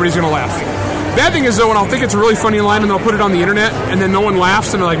because everybody's going to laugh. Bad thing is, though, when I'll think it's a really funny line and they'll put it on the internet, and then no one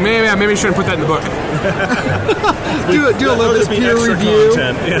laughs, and they're like, maybe I shouldn't put that in the book. do a little bit of peer review.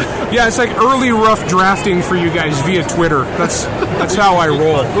 Yeah, it's like early rough drafting for you guys via Twitter. That's how I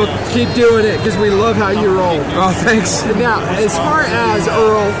roll. Well, keep doing it because we love how you roll. Oh, thanks. Now, as far as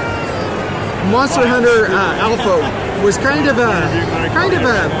Earl, Monster Hunter Alpha was kind of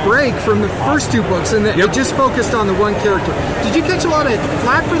a break from the first two books, and it just focused on the one character. Did you catch a lot of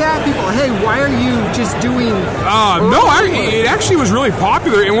flack for that? People, hey, why are you just doing? No, it actually was really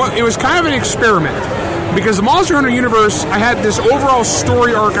popular, and it was kind of an experiment. Because the Monster Hunter universe, I had this overall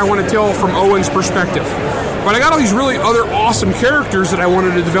story arc I want to tell from Owen's perspective. But I got all these really other awesome characters that I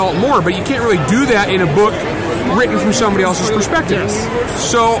wanted to develop more, but you can't really do that in a book written from somebody else's perspective.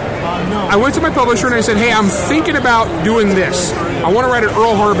 So I went to my publisher and I said, hey, I'm thinking about doing this. I want to write an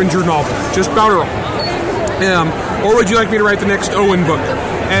Earl Harbinger novel, just about Earl. Or would you like me to write the next Owen book?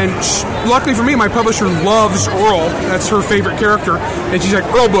 And luckily for me, my publisher loves Earl. That's her favorite character. And she's like,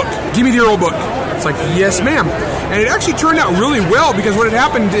 Earl book, give me the Earl book. It's like, yes, ma'am. And it actually turned out really well because what had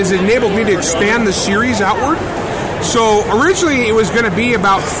happened is it enabled me to expand the series outward. So originally it was going to be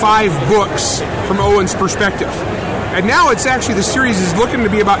about 5 books from Owen's perspective. And now it's actually, the series is looking to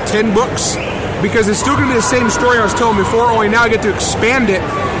be about 10 books because it's still going to be the same story I was telling before, only now I get to expand it.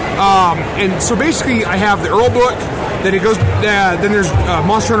 And so basically I have the Earl book, then it goes, then there's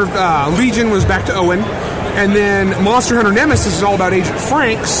Monster Hunter Legion was back to Owen, and then Monster Hunter Nemesis is all about Agent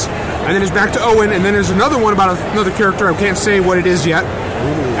Franks, and then it's back to Owen, and then there's another one about another character, I can't say what it is yet.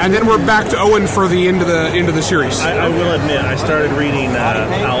 And then we're back to Owen for the end of the series. I will admit, I started reading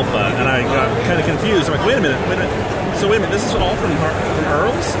Alpha, and I got kind of confused. I'm like, wait a minute. So wait a minute, this is all from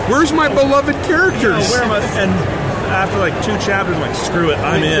Earl's? Where's my beloved characters? Yeah, where am I? And after like 2 chapters, I'm like, screw it,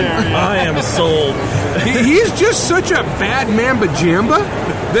 I'm in. I am sold. He's just such a bad mamba jamba.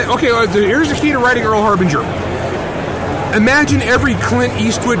 Here's the key to writing Earl Harbinger. Imagine every Clint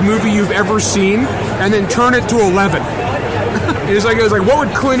Eastwood movie you've ever seen, and then turn it to 11. It was like, what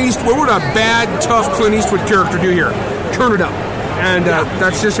would a bad, tough Clint Eastwood character do here? Turn it up. And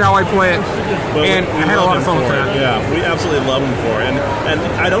that's just how I play it. Well, and I had a lot of fun with that. Yeah, we absolutely love him for it. And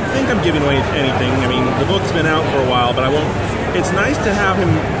I don't think I'm giving away anything. I mean, the book's been out for a while, but I won't. It's nice to have him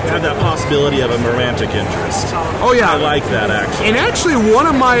have that possibility of a romantic interest. Oh yeah, I like that actually. And actually, one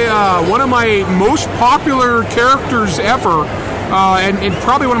of my most popular characters ever, and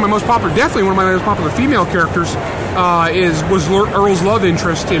probably definitely one of my most popular female characters, was Earl's love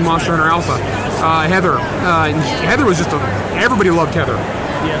interest in Monster Hunter Alpha, Heather. And Heather was everybody loved Heather.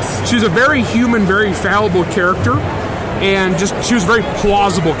 Yes, she was a very human, very fallible character, and she was a very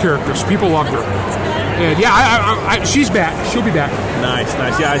plausible character. So people loved her. And yeah, she's back. She'll be back. Nice.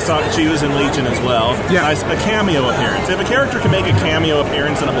 Yeah, I saw she was in Legion as well. Yeah, nice, a cameo appearance. If a character can make a cameo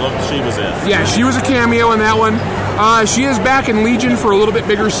appearance in a book, she was in. Yeah, she was a cameo in that one. She is back in Legion for a little bit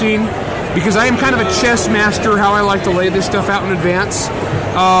bigger scene because I am kind of a chess master. How I like to lay this stuff out in advance,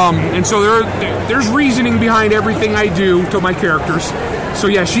 and so there's reasoning behind everything I do to my characters. So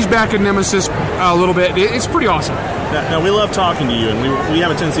yeah, she's back in Nemesis a little bit. It's pretty awesome. Now we love talking to you, and we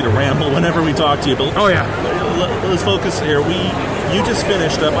have a tendency to ramble whenever we talk to you. But oh yeah, let's focus here. You just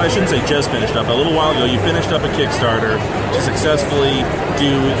finished up. I shouldn't say just finished up. A little while ago, you finished up a Kickstarter to successfully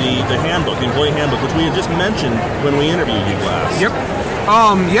do the handbook, the employee handbook, which we had just mentioned when we interviewed you last. Yep.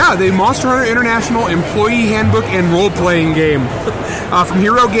 The Monster Hunter International Employee Handbook and Role-Playing Game from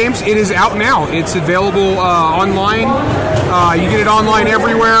Hero Games. It is out now. It's available online. You get it online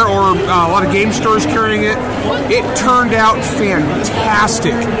everywhere, or a lot of game stores carrying it. It turned out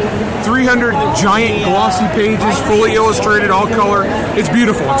fantastic. 300 giant glossy pages, fully illustrated, all color. It's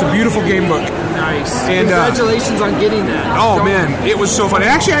beautiful. It's a beautiful game book. Nice. And congratulations on getting that. Oh man, it was so fun.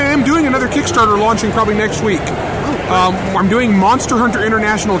 Actually, I am doing another Kickstarter launching probably next week. I'm doing Monster Hunter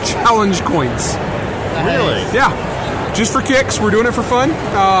International Challenge coins. Really? Yeah. Just for kicks. We're doing it for fun.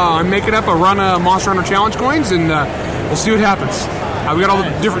 I'm making up a run of Monster Hunter Challenge coins, and we'll see what happens. We got all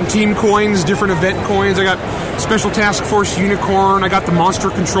the different team coins, different event coins. I got Special Task Force Unicorn. I got the Monster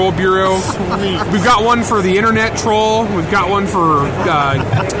Control Bureau. We've got one for the Internet Troll. We've got one for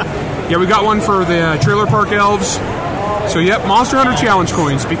we got one for the Trailer Park Elves. So yep, Monster Hunter Challenge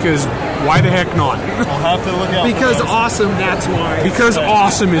coins, because why the heck not? I'll have to look out. Because awesome, that's why. Because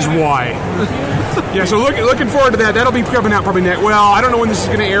awesome is why. Yeah, so looking forward to that. That'll be coming out probably next. Well, I don't know when this is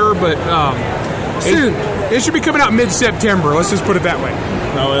going to air, but soon. It should be coming out mid-September. Let's just put it that way.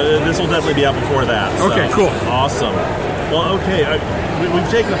 No, this will definitely be out before that. So. Okay, cool. Awesome. Well, okay, we've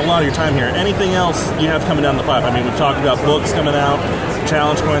taken up a lot of your time here. Anything else you have coming down the pipe? I mean, we've talked about books coming out,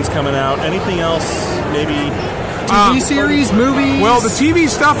 challenge coins coming out. Anything else maybe TV series, movies? Well, the TV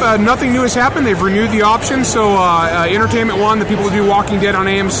stuff, nothing new has happened. They've renewed the option, so Entertainment One, the people who do Walking Dead on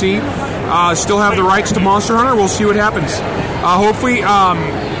AMC, still have the rights to Monster Hunter. We'll see what happens. Hopefully, I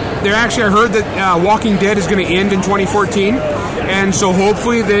heard that Walking Dead is going to end in 2014, and so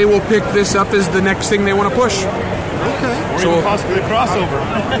hopefully they will pick this up as the next thing they want to push. Or even possibly a crossover.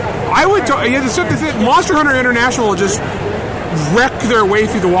 I would. Monster Hunter International will just wreck their way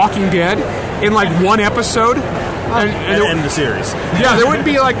through The Walking Dead in like one episode. And end the series. Yeah, there wouldn't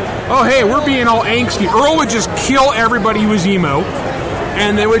be like, oh, hey, we're being all angsty. Earl would just kill everybody who was emo,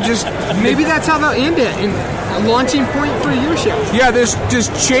 and they would just... Maybe that's how they'll end it, and a launching point for your show. Yeah, this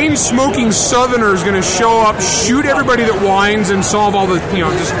chain-smoking southerner is going to show up, shoot everybody that whines, and solve all the,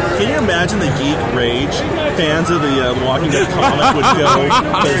 just... Can you imagine the geek rage fans of the Walking Dead comic would go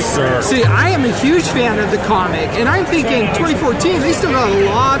berserk? See, I am a huge fan of the comic, and I'm thinking 2014, they still got a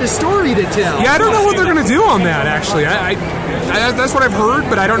lot of story to tell. Yeah, I don't know what they're going to do on that, actually. I that's what I've heard,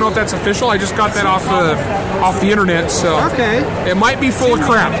 but I don't know if that's official. I just got that off the internet, so... Okay. It might be full of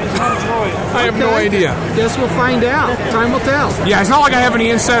crap. I have no idea. Guess we'll find out. Time will tell. Yeah, it's not like I have any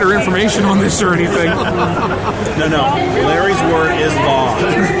insider information on this or anything. No. Larry's word is law.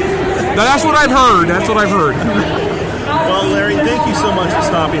 That's what I've heard. Well, Larry, thank you so much for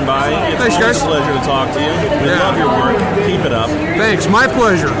stopping by. Thanks, guys. It's a pleasure to talk to you. We love your work. Keep it up. Thanks. My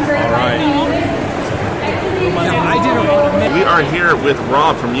pleasure. All right. We are here with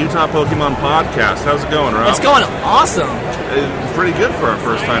Rob from Utah Pokemon Podcast. How's it going, Rob? It's going awesome. Pretty good for our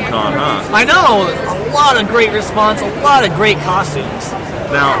first time con, huh? I know. A lot of great response, a lot of great costumes.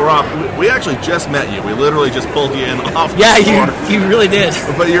 Now, Rob, we actually just met you. We literally just pulled you in off the floor. You really did.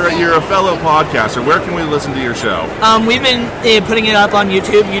 But you're a fellow podcaster. Where can we listen to your show? We've been putting it up on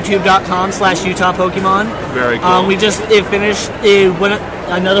YouTube, youtube.com/Utah Pokemon. Very cool. We just finished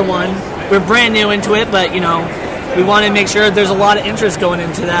another one. We're brand new into it, but, we want to make sure there's a lot of interest going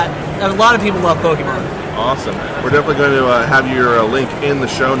into that. A lot of people love Pokemon. Awesome. We're definitely going to have your link in the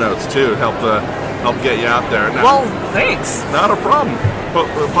show notes, too, to help get you out there. Now, well, thanks. Not a problem.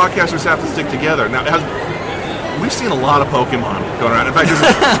 Podcasters have to stick together. Now, we've seen a lot of Pokemon going around. In fact,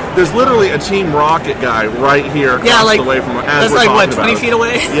 there's literally a Team Rocket guy right here across the way from us. That's like, what, 20 feet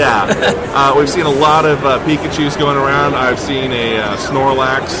away? Yeah. We've seen a lot of Pikachus going around. I've seen a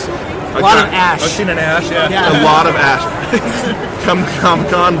Snorlax. A lot of Ash. I've seen an Ash, yeah. A lot of Ash. Come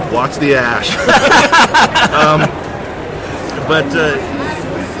Comic-Con, watch the Ash.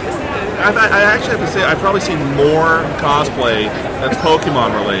 I actually have to say I've probably seen more cosplay that's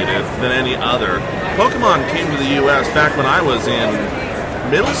Pokemon related than any other. Pokemon came to the U.S. back when I was in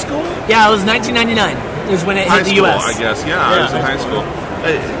middle school? Yeah, it was 1999 is when it hit the U.S. I guess, I was in high school.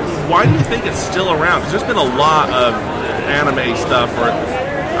 Why do you think it's still around? Because there's been a lot of anime stuff, or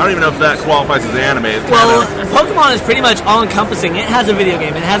I don't even know if that qualifies as anime. Well, Pokemon is pretty much all-encompassing. It has a video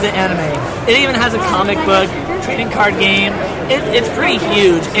game. It has an anime. It even has a comic book, trading card game. It's pretty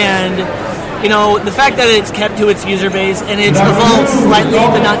huge. And, the fact that it's kept to its user base and it's evolved slightly,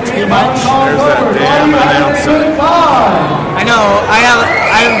 but not too much. There's that damn announcer. I know.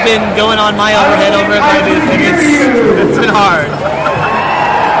 I've been going on my overhead over at my booth, and it's been hard.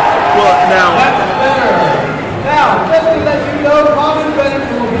 Well, now, just to let you know, Common Bennett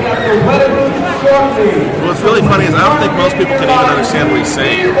will be at the wedding room shortly. What's really funny is I don't think most people can even understand what he's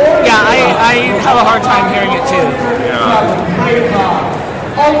saying. Yeah, I have a hard time hearing it too.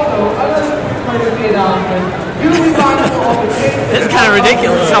 It's kind of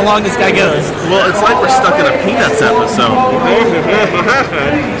ridiculous how long this guy goes. Well, it's like we're stuck in a Peanuts episode.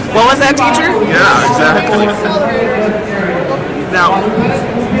 What was that, teacher? Yeah, exactly. Now,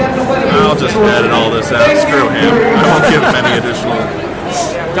 I'll just edit all this out. Screw him. I won't give him any additional...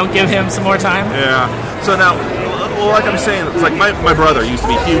 Don't give him some more time? Yeah. So now, like I'm saying, it's like my brother used to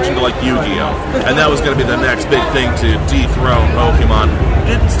be huge into like Yu-Gi-Oh! And that was going to be the next big thing to dethrone Pokemon.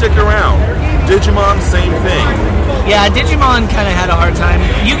 Didn't stick around. Digimon, same thing. Yeah, Digimon kind of had a hard time.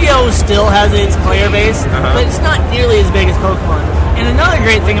 Yu-Gi-Oh! Still has its player base, but it's not nearly as big as Pokemon. And another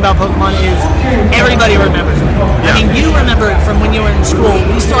great thing about Pokemon is everybody remembers it. I mean, you remember it from when you were in school.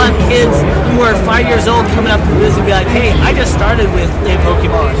 We still have kids who are 5 years old coming up to this and be like, hey, I just started with a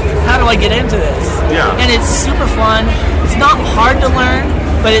Pokemon. How do I get into this? Yeah. And it's super fun. It's not hard to learn,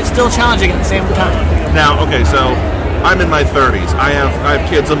 but it's still challenging at the same time. Now, okay, so I'm in my 30s. I have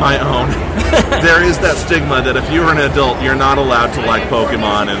kids of my own. There is that stigma that if you're an adult, you're not allowed to like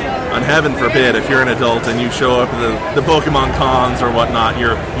Pokemon, and heaven forbid, if you're an adult and you show up at the Pokemon cons or whatnot,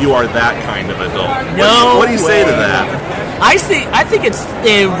 you are that kind of adult. No What do you say to that? I think it's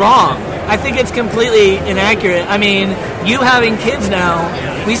wrong. I think it's completely inaccurate. I mean, you having kids now,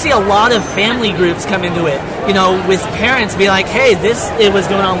 we see a lot of family groups come into it. You know, with parents be like, hey, it was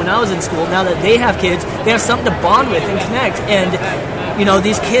going on when I was in school. Now that they have kids, they have something to bond with and connect. And, you know,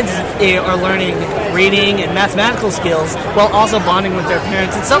 these kids are learning reading and mathematical skills while also bonding with their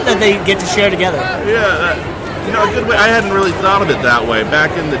parents. It's something that they get to share together. Yeah, you know, a good way. I hadn't really thought of it that way.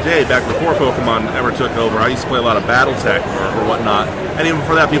 Back in the day, back before Pokemon ever took over, I used to play a lot of BattleTech or whatnot. And even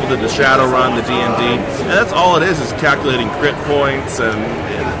before that, people did the Shadowrun, the D&D. And that's all it is calculating crit points and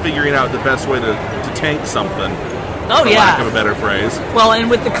figuring out the best way to tank something. Oh, for yeah. lack of a better phrase. Well, and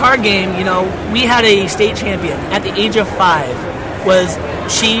with the card game, you know, we had a state champion at the age of 5.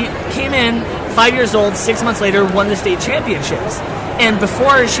 She came in 5 years old, 6 months later, won the state championships. And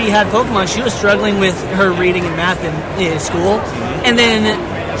before she had Pokemon, she was struggling with her reading and math in school. And then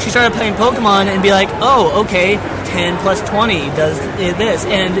she started playing Pokemon and be like, oh, okay, 10 plus 20 does this.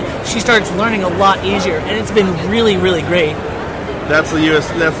 And she starts learning a lot easier. And it's been really, really great. That's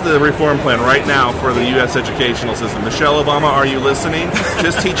the reform plan right now for the U.S. educational system. Michelle Obama, are you listening?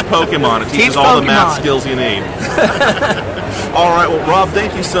 Just teach Pokemon. It teaches all the math skills you need. All right, well, Rob,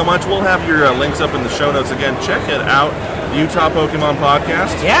 thank you so much. We'll have your links up in the show notes again. Check it out, Utah Pokemon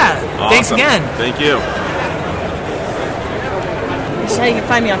Podcast. Yeah, awesome. Thanks again. Thank you. That's how you can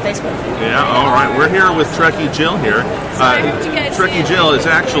find me on Facebook. Yeah, all right. We're here with Trekkie Jill here. Trekkie Jill is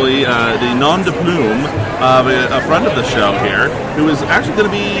actually the nom de plume of a friend of the show here, who is actually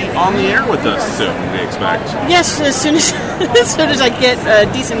going to be on the air with us soon, we expect. Yes, as soon as I get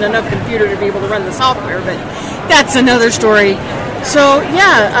a decent enough computer to be able to run the software, but that's another story. So,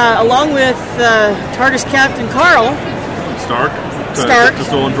 yeah, along with TARDIS Captain Carl. Stark. To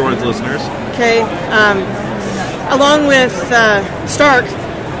Stolen Droids listeners. Okay. Along with Stark,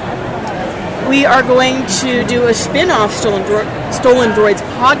 we are going to do a spin-off Stolen Droids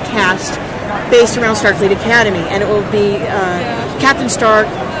podcast based around Starfleet Academy, and it will be Captain Stark,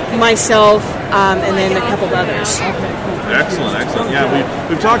 myself, and then a couple of others. Excellent. Yeah,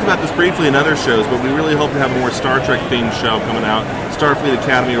 we've talked about this briefly in other shows, but we really hope to have more Star Trek-themed show coming out. Starfleet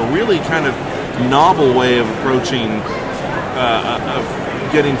Academy, a really kind of novel way of approaching, of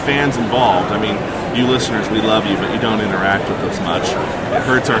getting fans involved. I mean, you listeners, we love you, but you don't interact with us much. It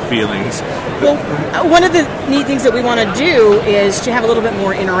hurts our feelings. Well, one of the neat things that we want to do is to have a little bit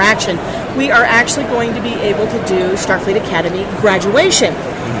more interaction. We are actually going to be able to do Starfleet Academy graduation.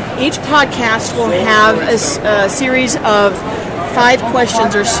 Each podcast will have a series of 5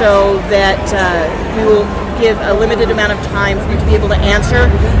 questions or so that we will give a limited amount of time for you to be able to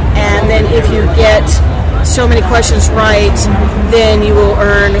answer. And then if you get so many questions right, then you will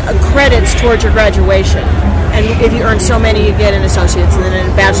earn credits towards your graduation. And if you earn so many, you get an associate's and then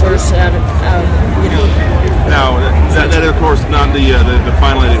a bachelor's. Now, that of course not the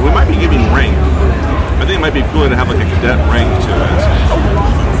final edit. We might be giving rank. I think it might be cooler to have like a cadet rank to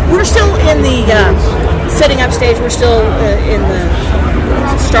it. We're still in the setting up stage. We're still in the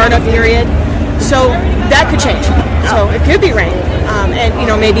startup period, so that could change. So it could be rank.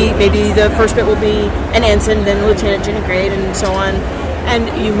 And maybe the first bit will be an ensign, then lieutenant, junior grade, and so on. And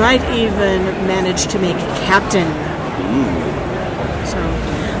you might even manage to make captain. So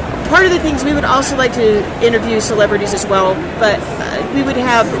part of the things we would also like to interview celebrities as well, but we would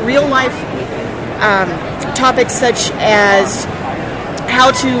have real life topics such as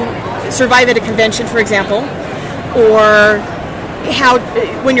how to survive at a convention, for example, or how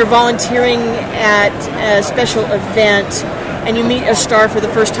when you're volunteering at a special event and you meet a star for the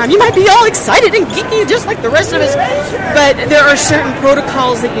first time, you might be all excited and geeky just like the rest of us, but there are certain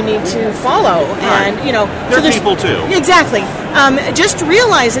protocols that you need to follow. And, they're people too. Exactly. Just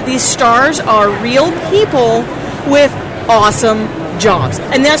realize that these stars are real people with awesome jobs.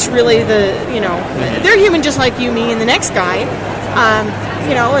 And that's really they're human just like you, me, and the next guy.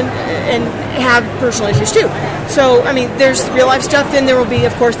 And have personal issues too. So, there's real life stuff. Then there will be,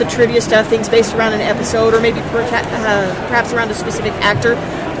 of course, the trivia stuff, things based around an episode, or maybe perhaps around a specific actor.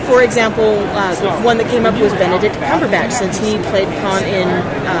 For example, one that came up was Benedict Cumberbatch, since he played Khan in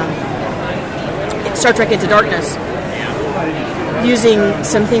Star Trek Into Darkness, using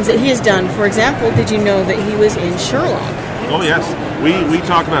some things that he has done. For example, did you know that he was in Sherlock? Oh, yes. We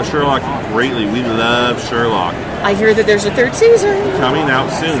talk about Sherlock greatly. We love Sherlock. I hear that there's a 3rd season. Coming out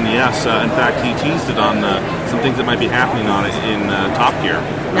soon, yes. In fact, he teased it on some things that might be happening on it in Top Gear.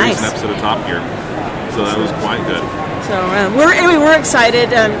 Nice. An episode of Top Gear. So that was quite good. So we're excited.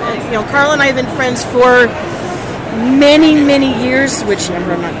 Carl and I have been friends for many, many years, which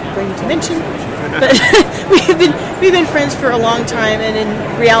number I'm not going to mention. But we've been friends for a long time, and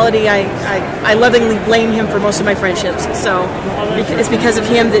in reality, I lovingly blame him for most of my friendships. So it's because of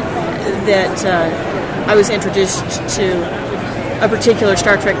him that that I was introduced to a particular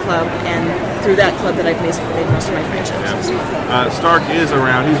Star Trek club, and through that club that I've made most of my friendships. Stark is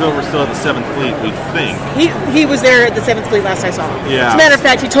around. He's over still at the 7th Fleet, we think. He was there at the 7th Fleet last I saw him. Yeah. As a matter of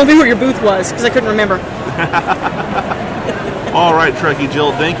fact, he told me where your booth was, because I couldn't remember. All right, Trekkie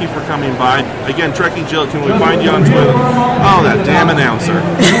Jill, thank you for coming by. Again, Trekkie Jill, can we find you on Twitter? Oh, that damn announcer.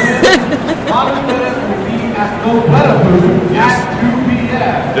 Yes.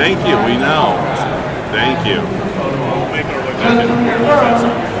 Thank you, we know. Thank you.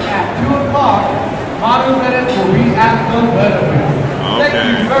 At 2 o'clock, Manu Bennett will be at the weather booth. Okay.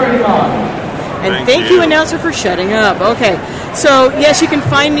 Thank you very much. And thank you, announcer, for shutting up. Okay. So, yes, you can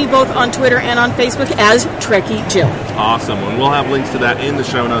find me both on Twitter and on Facebook as Trekkie Jill. Awesome. And we'll have links to that in the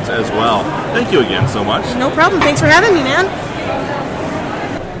show notes as well. Thank you again so much. No problem. Thanks for having me, man.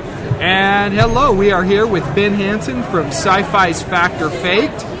 And hello, we are here with Ben Hansen from Sci-Fi's Fact or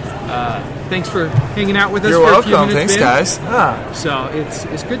Faked. Thanks for hanging out with us You're for welcome. a few minutes, Thanks, Ben. guys. So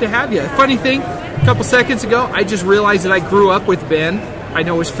it's good to have you. Funny thing, a couple seconds ago, I just realized that I grew up with Ben. I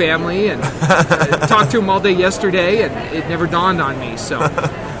know his family and talked to him all day yesterday, and it never dawned on me. So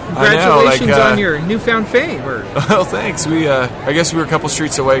congratulations on your newfound fame. Well, thanks. I guess we were a couple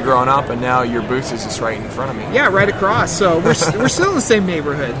streets away growing up, and now your booth is just right in front of me. Yeah, right across. So we're still in the same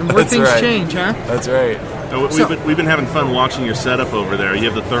neighborhood. The more That's things right. change, huh? That's right. We've been having fun watching your setup over there. You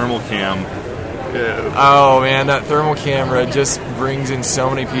have the thermal cam. Oh man, that thermal camera just brings in so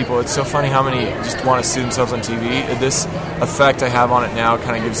many people. It's so funny how many just want to see themselves on TV. This effect I have on it now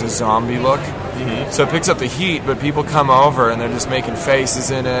kind of gives a zombie look. Mm-hmm. So it picks up the heat, but people come over and they're just making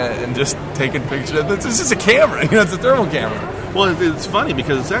faces in it and just taking pictures. It's just a camera, it's a thermal camera. Well, it's funny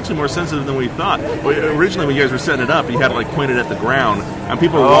because it's actually more sensitive than we thought. Originally, when you guys were setting it up, you had it like pointed at the ground, and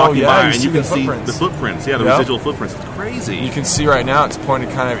people were walking by, and you can see the footprints. Yeah, the residual footprints. It's crazy. You can see right now it's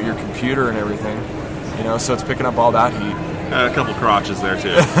pointed kind of at your computer and everything, so it's picking up all that heat. A couple crotches there too.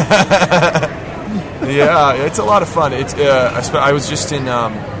 Yeah, it's a lot of fun. It's I was just in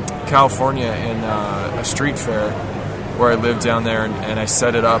California in a street fair where I live down there, and I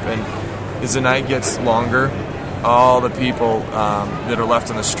set it up, and as the night gets longer, all the people that are left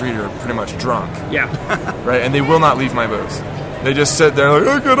on the street are pretty much drunk. Yeah. Right? And they will not leave my booth. They just sit there like,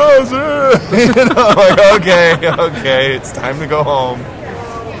 look at us! Like, okay, it's time to go home.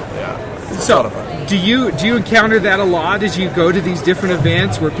 Yeah. It's a lot of fun. Do you encounter that a lot as you go to these different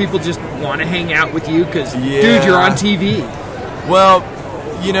events where people just want to hang out with you because, dude, you're on TV? Well,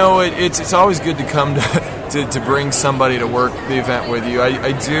 it's always good to come to bring somebody to work the event with you.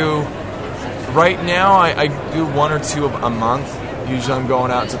 I do. Right now, I do one or two a month. Usually I'm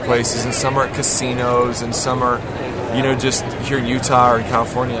going out to places, and some are at casinos, and some are, just here in Utah or in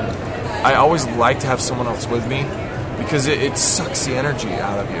California. I always like to have someone else with me because it sucks the energy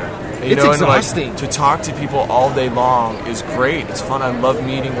out of you. It's exhausting. And to talk to people all day long is great. It's fun. I love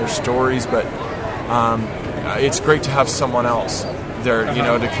meeting their stories, but it's great to have someone else there,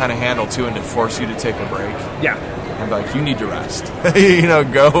 to kind of handle too, and to force you to take a break. Yeah. I'm like, you need to rest.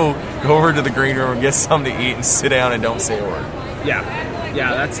 Go over to the green room and get something to eat and sit down and don't say a word. Yeah,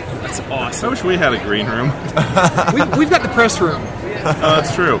 that's awesome. I wish we had a green room. We've got the press room.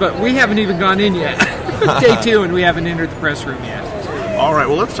 That's true. But we haven't even gone in yet. Day 2, and we haven't entered the press room yet. All right,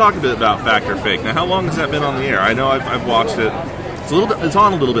 well, let's talk a bit about Fact or Fake. Now, how long has that been on the air? I know I've watched it. It's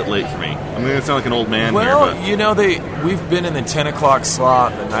on a little bit late for me. I'm going to sound like an old man here. But we've been in the 10 o'clock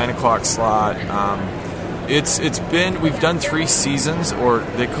slot, the 9 o'clock slot. We've done 3 seasons, or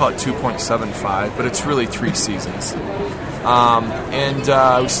they call it 2.75, but it's really 3 seasons.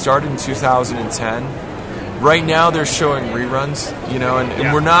 We started in 2010. Right now they're showing reruns,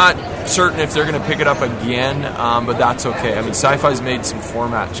 and we're not certain if they're going to pick it up again, but that's okay. I mean, Sci-Fi's made some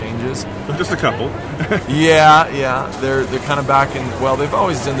format changes. Just a couple. Yeah. They're kind of back in, well, they've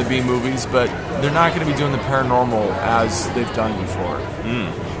always done the B movies, but they're not going to be doing the paranormal as they've done before.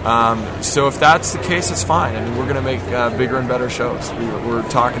 So if that's the case, it's fine. I mean, we're going to make bigger and better shows. We're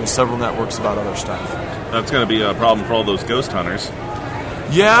talking to several networks about other stuff. That's going to be a problem for all those ghost hunters.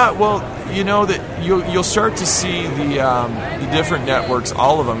 Yeah, well, that you'll start to see the different networks,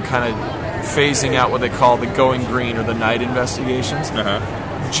 all of them kind of phasing out what they call the going green or the night investigations.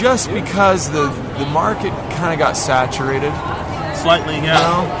 Just because the market kind of got saturated. Slightly,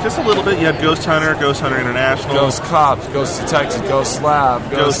 yeah. Just a little bit. You had Ghost Hunter International. Ghost Cops, Ghost Detective, Ghost Lab.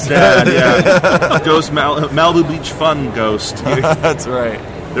 Ghost Dad, yeah. Ghost Malibu Beach Fun Ghost. That's right.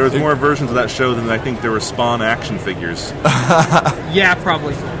 There was more versions of that show than I think there were Spawn action figures. Yeah,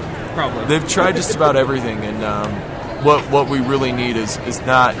 probably. They've tried just about everything, and what we really need is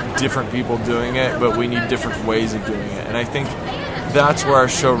not different people doing it, but we need different ways of doing it. And I think that's where our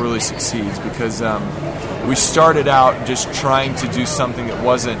show really succeeds, because we started out just trying to do something that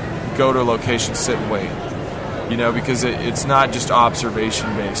wasn't go to a location, sit and wait. Because it's not just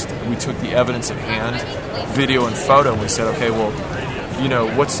observation based. We took the evidence at hand, video and photo, and we said, okay, well,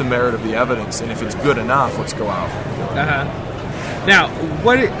 what's the merit of the evidence? And if it's good enough, let's go out. Now,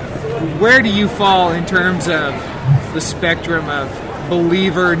 where do you fall in terms of the spectrum of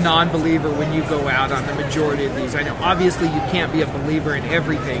believer, non-believer when you go out on the majority of these? I know obviously you can't be a believer in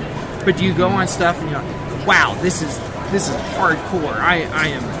everything, but do you go on stuff and you're like, wow, this is hardcore. I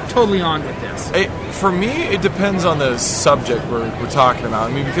am totally on with this. For me, it depends on the subject we're talking about.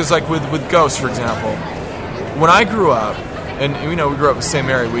 I mean, because like with ghosts, for example, when I grew up, and we grew up in the same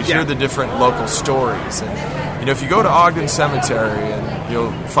area, we'd hear the different local stories. And if you go to Ogden Cemetery, and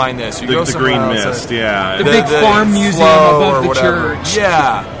you'll find this. You go the green mist, the big farm museum above the church.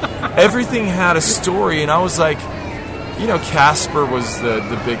 Yeah, everything had a story, and I was like, Casper was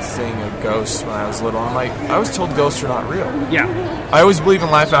the big thing of ghosts when I was little. I'm like, I was told ghosts are not real. Yeah. I always believe in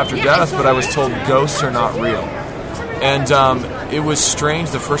life after death, but I was told ghosts are not real. And it was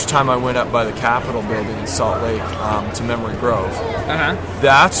strange the first time I went up by the Capitol building in Salt Lake to Memory Grove.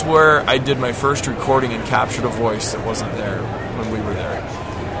 That's where I did my first recording and captured a voice that wasn't there when we were there.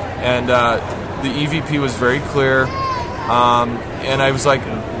 And the EVP was very clear, and I was like,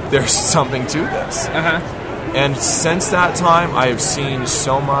 there's something to this. And since that time, I have seen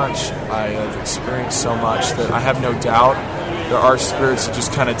so much, I have experienced so much that I have no doubt there are spirits that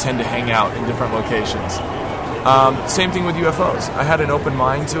just kind of tend to hang out in different locations. Same thing with UFOs. I had an open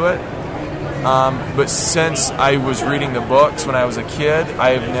mind to it, but since I was reading the books when I was a kid,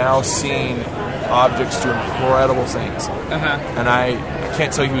 I have now seen objects do incredible things. And I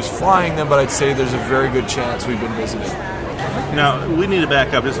can't tell you who's flying them, but I'd say there's a very good chance we've been visited. Now, we need to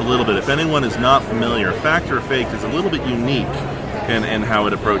back up just a little bit. If anyone is not familiar, Fact or Fake is a little bit unique in how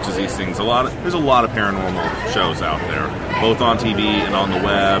it approaches these things. There's a lot of paranormal shows out there, both on TV and on the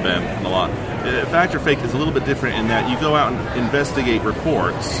web, and a lot. Fact or Fake is a little bit different in that you go out and investigate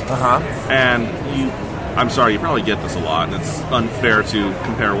reports, and I'm sorry, you probably get this a lot, and it's unfair to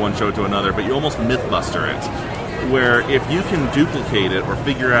compare one show to another, but you almost Mythbuster it, where if you can duplicate it or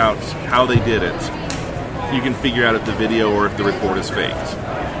figure out how they did it, you can figure out if the video or if the report is faked.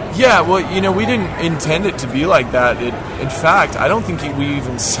 Yeah, well, we didn't intend it to be like that. In fact, I don't think we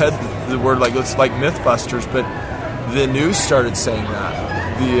even said the word it's like Mythbusters, but the news started saying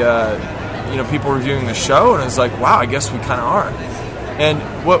that. The people reviewing the show, and it's like, wow, I guess we kind of are. And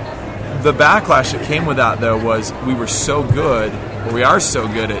what the backlash that came with that, though, was we are so good at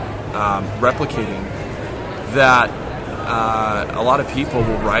replicating that a lot of people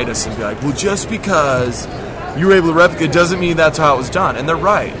will write us and be like, well, just because you were able to replicate doesn't mean that's how it was done. And they're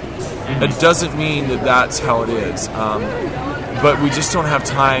right. It doesn't mean that that's how it is. But we just don't have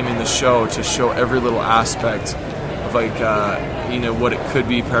time in the show to show every little aspect of what it could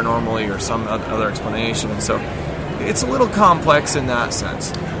be paranormally or some other explanation. And so it's a little complex in that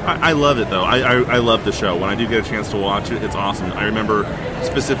sense. I love it, though. I love the show. When I do get a chance to watch it, it's awesome. I remember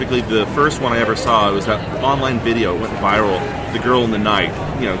specifically the first one I ever saw. It was that online video. It went viral. The girl in the night,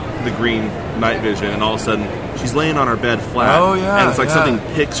 the green night vision, and all of a sudden she's laying on her bed flat. Oh, yeah. And it's like something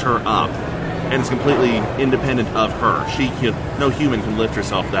picks her up, and it's completely independent of her. No human can lift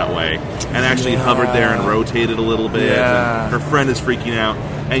herself that way. And actually hovered there and rotated a little bit. Yeah. And her friend is freaking out.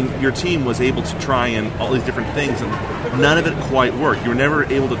 And your team was able to try and all these different things, and none of it quite worked. You were never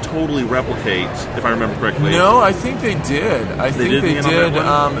able to totally replicate, if I remember correctly. No, I think they did. They did.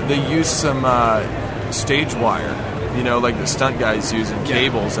 They used some stage wire, like the stunt guys use in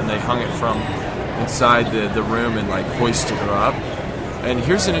cables, and they hung it from inside the room and hoisted her up. And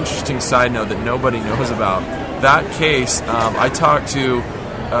here's an interesting side note that nobody knows about. That case, I talked to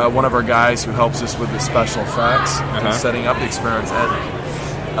one of our guys who helps us with the special effects and setting up the experiments.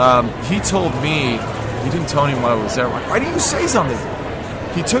 He told me, he didn't tell anyone I was there. I'm like, why didn't you say something?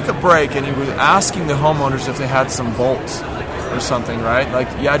 He took a break and he was asking the homeowners if they had some bolts or something, right?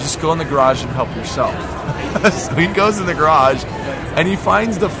 Just go in the garage and help yourself. So he goes in the garage and he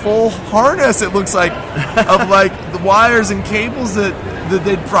finds the full harness, it looks like, of the wires and cables that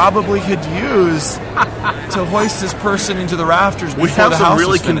they probably had used to hoist this person into the rafters before we have the some house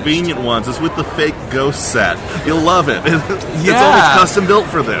really was finished. Convenient ones. It's with the fake ghost set. You'll love it. It's always custom built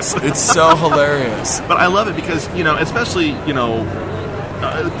for this. It's so hilarious. But I love it because, especially,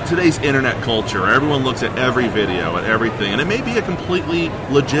 today's internet culture, everyone looks at every video, at everything, and it may be a completely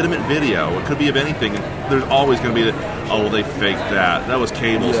legitimate video. It could be of anything. And there's always going to be they faked that. That was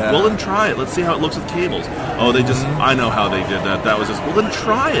cables. Yeah. Well, then try it. Let's see how it looks with cables. Oh, I know how they did that. That was just, well, then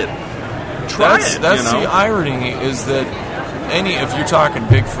try it. That's the irony, is that if you're talking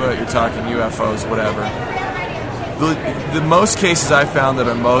Bigfoot, you're talking UFOs, whatever. The most cases I found that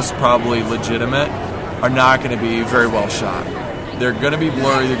are most probably legitimate are not going to be very well shot. They're going to be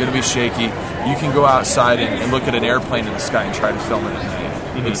blurry. They're going to be shaky. You can go outside and look at an airplane in the sky and try to film it at night.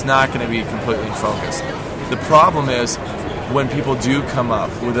 Mm-hmm. It's not going to be completely in focus. The problem is when people do come up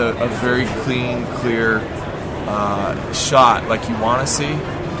with a very clean, clear shot like you want to see,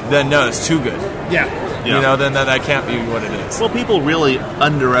 then no, it's too good. Yeah. Then that can't be what it is. Well, people really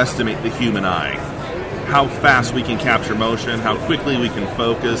underestimate the human eye. How fast we can capture motion, how quickly we can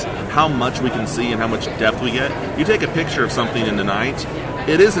focus, how much we can see, and how much depth we get. You take a picture of something in the night,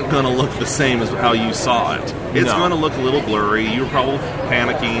 it isn't going to look the same as how you saw it. It's going to look a little blurry. You're probably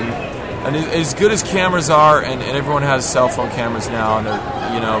panicking. And as good as cameras are, and everyone has cell phone cameras now, and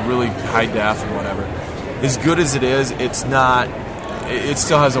they're really high def and whatever. As good as it is, it's not. It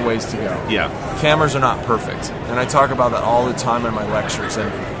still has a ways to go. Yeah, cameras are not perfect, and I talk about that all the time in my lectures.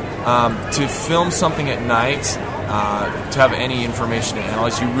 And to film something at night, to have any information to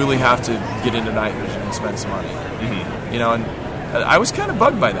analyze, you really have to get into night vision and spend some money. Mm-hmm. And I was kind of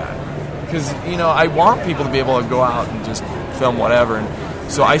bugged by that because I want people to be able to go out and just film whatever.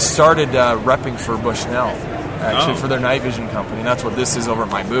 And so I started repping for Bushnell, actually, for their night vision company, and that's what this is over at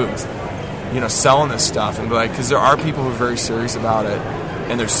my booth. Selling this stuff, and because there are people who are very serious about it,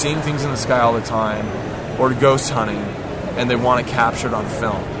 and they're seeing things in the sky all the time, or ghost hunting, and they want to capture it on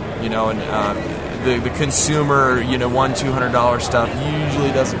film. And the consumer, $100-$200 stuff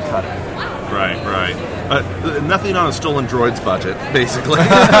usually doesn't cut it. Right. Nothing on a stolen droid's budget, basically.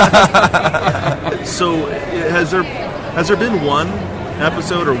 So, has there been one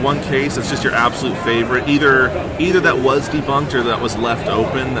episode or one case that's just your absolute favorite, either that was debunked or that was left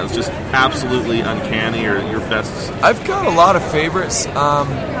open, that was just absolutely uncanny, or your best? I've got a lot of favorites.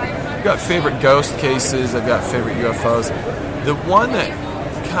 I've got favorite ghost cases. I've got favorite UFOs. The one that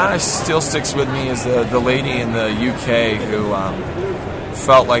kind of still sticks with me is the lady in the UK who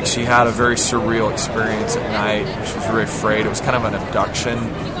felt like she had a very surreal experience at night. She was very afraid. It was kind of an abduction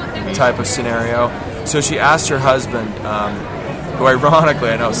type of scenario. So she asked her husband, who ironically,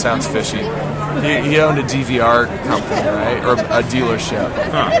 I know it sounds fishy, he owned a DVR company, right, or a dealership.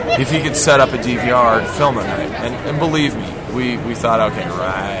 If he could set up a DVR and film at night, and believe me, we thought, okay,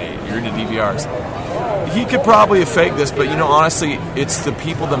 right, you're into DVRs. He could probably have faked this, but honestly, it's the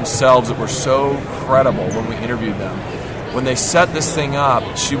people themselves that were so credible when we interviewed them. When they set this thing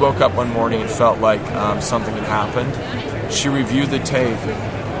up, she woke up one morning and felt like something had happened. She reviewed the tape,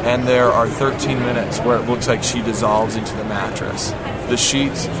 and there are 13 minutes where it looks like she dissolves into the mattress. The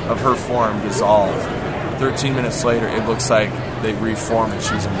sheets of her form dissolve. 13 minutes later, it looks like they reform and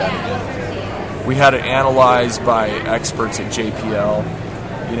she's embedded in. We had it analyzed by experts at JPL,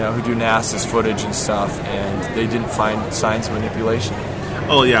 who do NASA's footage and stuff, and they didn't find signs of manipulation.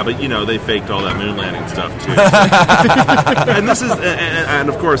 Oh yeah, but they faked all that moon landing stuff too. And this is, and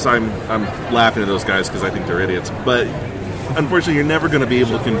of course I'm laughing at those guys because I think they're idiots, but unfortunately, you're never going to be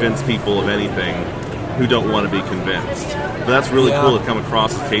able to convince people of anything who don't want to be convinced. But that's really cool to come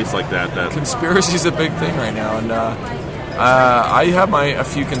across a case like that. Conspiracy is a big thing right now, and I have a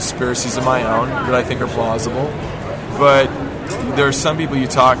few conspiracies of my own that I think are plausible. But there are some people you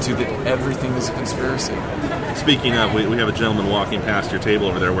talk to that everything is a conspiracy. Speaking of, we have a gentleman walking past your table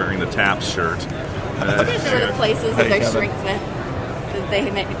over there wearing the TAPS shirt. There's other places that they shrink that they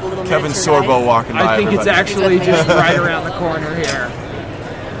make a little Kevin Sorbo walking by. I think it's actually just right around the corner here.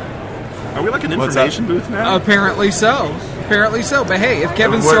 Are we like an information booth now? Apparently so. But hey, if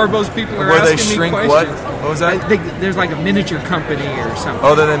Kevin Sorbo's people are asking me questions, what was that? I think there's like a miniature company or something.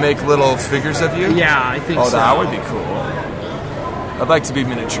 Oh, then they make little figures of you? Yeah, I think so. Oh, that would be cool. I'd like to be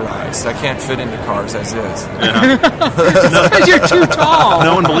miniaturized. I can't fit into cars as is. Yeah. Because you're too tall.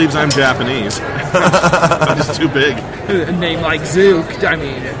 No one believes I'm Japanese. I'm just too big. A name like Zook, I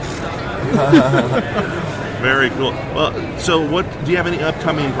mean. Very cool. Well, so what do you have any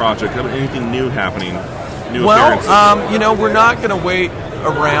upcoming project? Anything new happening? New appearances? We're not going to wait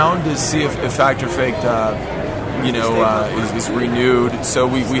around to see if Fact or Faked, is renewed. So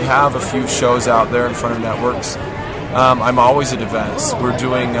we have a few shows out there in front of networks. I'm always at events. We're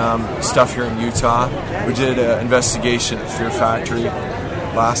doing stuff here in Utah. We did an investigation at Fear Factory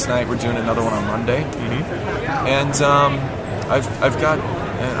last night. We're doing another one on Monday. Mm-hmm. And I've got,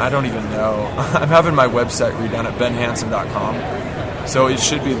 and I don't even know, I'm having my website redone at benhansen.com. So it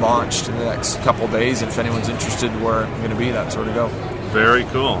should be launched in the next couple of days. If anyone's interested where I'm going to be, that's where to go. Very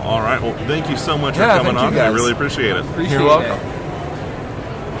cool. All right. Well, thank you so much for coming on. I really appreciate it. You're welcome.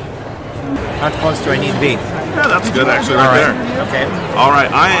 how close do I need to be? Yeah, that's good, actually, right there. Okay. All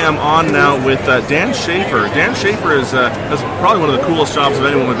right, I am on now with Dan Schaefer. Dan Schaefer is probably one of the coolest jobs of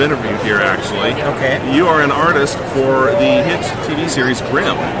anyone we've interviewed here, actually. Okay. You are an artist for the hit TV series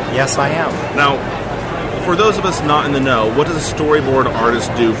Grimm. Yes, I am. Now, for those of us not in the know, what does a storyboard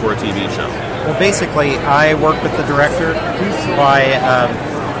artist do for a TV show? Well, basically, I work with the director by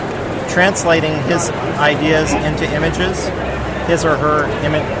translating his ideas into images, his or her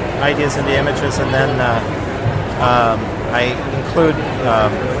ideas into images, and then I include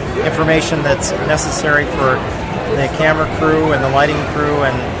information that's necessary for the camera crew and the lighting crew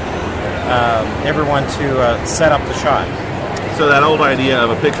and everyone to set up the shot. So that old idea of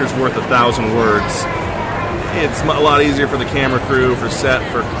a picture's worth 1,000 words, it's a lot easier for the camera crew, for set,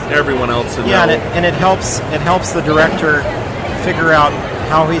 for everyone else to know. Yeah, and it helps the director figure out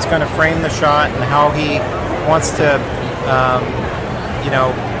how he's going to frame the shot and how he wants to,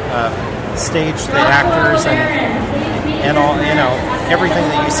 stage the actors and all, everything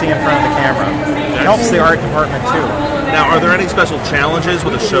that you see in front of the camera. It helps the art department too. Now, are there any special challenges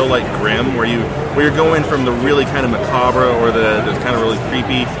with a show like Grimm, where you're going from the really kind of macabre or the kind of really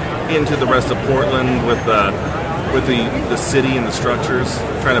creepy into the rest of Portland with the city and the structures,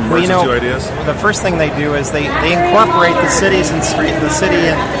 trying to merge the two ideas? The first thing they do is they incorporate the cities and street, the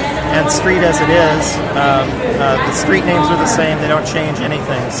city and street as it is. The street names are the same; they don't change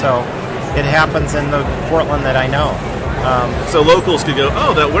anything. So it happens in the Portland that I know. So locals could go,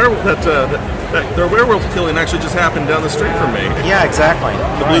 oh, their werewolf killing actually just happened down the street from me. Yeah, exactly.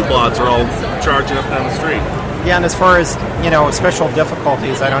 The blue blots are all charging up down the street. Yeah, and as far as special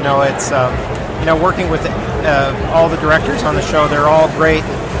difficulties, I don't know. It's working with all the directors on the show. They're all great.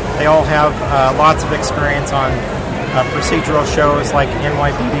 They all have lots of experience on procedural shows like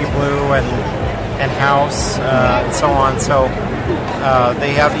NYPD Blue and House and so on. So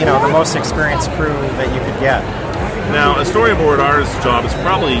they have the most experienced crew that you could get. Now, a storyboard artist's job is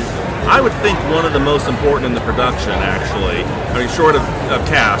probably, I would think, one of the most important in the production, actually. I mean, short of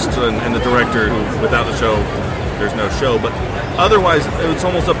cast and the director, who, without the show, there's no show. But otherwise, it's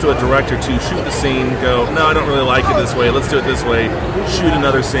almost up to a director to shoot the scene, go, no, I don't really like it this way, let's do it this way, shoot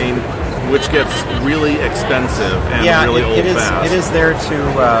another scene, which gets really expensive and really old-fashioned. It is there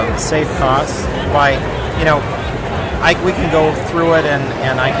to save costs by, we can go through it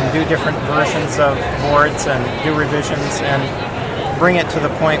and I can do different versions of boards and do revisions and bring it to the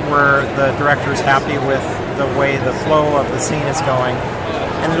point where the director is happy with the way the flow of the scene is going.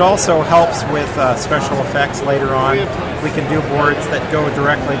 And it also helps with special effects later on. We can do boards that go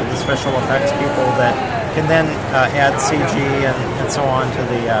directly to the special effects people that can then add CG and so on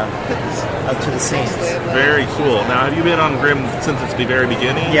to the scenes. Very cool. Now, have you been on Grimm since its very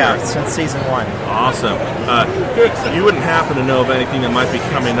beginning? Yeah, since season 1. Awesome. You wouldn't happen to know of anything that might be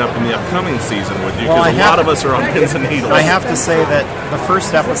coming up in the upcoming season, would you? Because a lot of us are on pins and needles. I have to say that the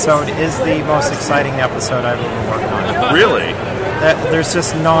first episode is the most exciting episode I've ever worked on. Really? There's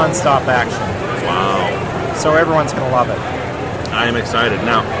just non-stop action. Wow. So everyone's going to love it. I am excited.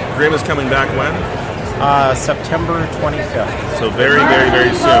 Now, Grimm is coming back when? September 25th. So very, very, very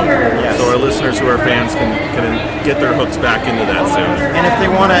soon. Yes. So our listeners who are fans can get their hooks back into that soon. And if they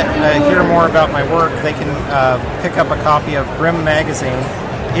want to hear more about my work, they can pick up a copy of Grimm Magazine,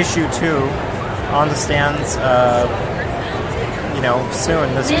 issue 2, on the stands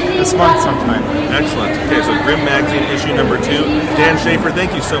soon, this month sometime. Excellent. Okay, so Grimm Magazine, issue number 2. Dan Schaefer,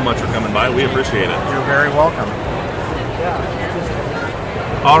 thank you so much for coming by. We appreciate it. You're very welcome.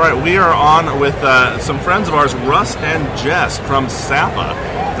 All right, we are on with some friends of ours, Russ and Jess from SAPA.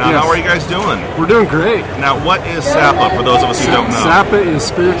 Now, Yes. How are you guys doing? We're doing great. Now, what is SAPA for those of us who don't know? SAPA is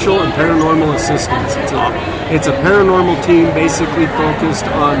Spiritual and Paranormal Assistance. It's a paranormal team basically focused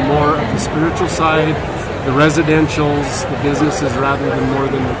on more of the spiritual side, the residentials, the businesses, rather than more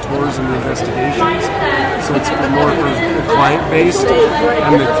than the tours and the investigations. So it's more for the client-based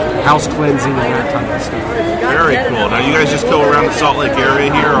and the house cleansing and that type of stuff. Very cool. Now, you guys just go around the Salt Lake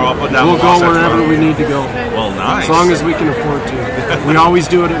area here or up and down We'll the go Wasatch wherever Front? we need to go. Well, nice. As long as we can afford to. We always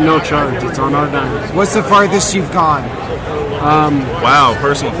do it at no charge. It's on our dime. What's the farthest you've gone? Wow,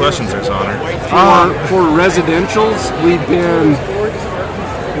 personal questions there, Sonner. For residentials, we've been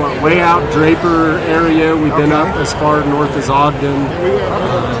way out Draper area. We've been up as far north as Ogden.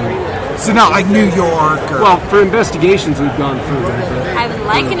 So not like New York? Or... Well, for investigations, we've gone further. But, I would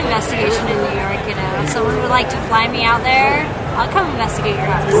like an investigation in New York. If someone would like to fly me out there, I'll come investigate your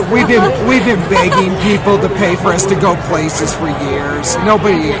house. We've been begging people to pay for us to go places for years.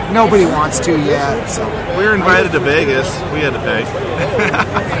 Nobody wants to yet. So we were invited to Vegas. We had to pay.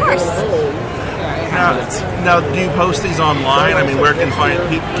 Of course. Now, do you post these online? I mean, where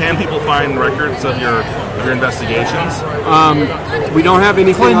can people find records of your investigations? We don't have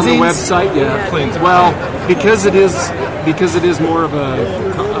anything on the Cleansings? website yet. Cleansings. Well, because it is more of a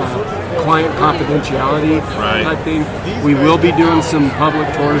client confidentiality type thing. We will be doing some public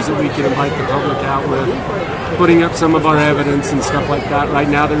tours that we can invite the public out with, putting up some of our evidence and stuff like that. Right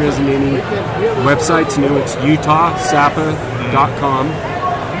now there isn't any websites new. It's utahsapa.com.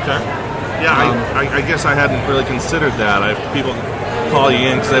 Okay. Yeah, I guess I hadn't really considered that. If people call you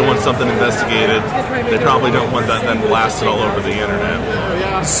in because they want something investigated, they probably don't want that then blasted all over the internet.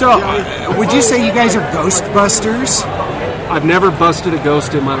 So, would you say you guys are Ghostbusters? I've never busted a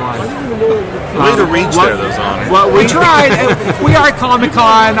ghost in my life. Way to reach there, though, Zon. Well, we tried. We are at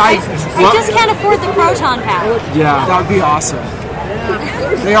Comic-Con. I just can't afford the proton pack. Yeah. That would be awesome.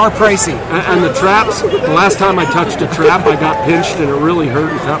 They are pricey. And the traps, the last time I touched a trap, I got pinched and it really hurt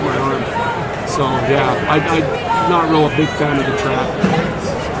and cut my arm. So, yeah, I'm not real a big fan of the trap.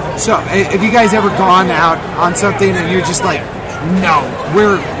 So, have you guys ever gone out on something and you're just like, no,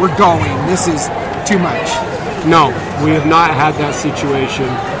 we're going. This is too much? No, we have not had that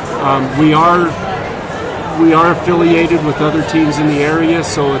situation. We are affiliated with other teams in the area,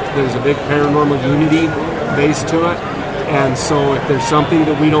 so there's a big Paranormal Unity base to it. And so if there's something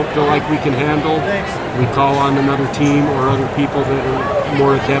that we don't feel like we can handle, we call on another team or other people that are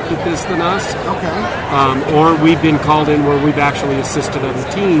more adept at this than us. Okay. Or we've been called in where we've actually assisted other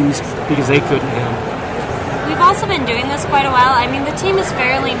teams because they couldn't handle it. We've also been doing this quite a while. I mean, the team is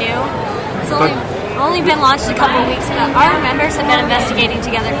fairly new. It's only been launched a couple weeks, but our members have been investigating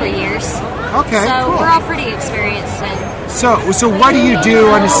together for years. Okay, so cool. we're all pretty experienced. And So what do you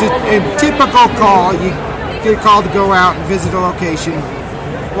do on a typical call? You get a call to go out and visit a location.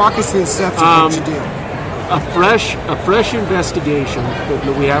 Walk us through the steps of what you do. A fresh investigation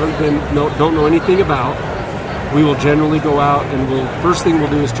that we don't know anything about. We will generally go out and first thing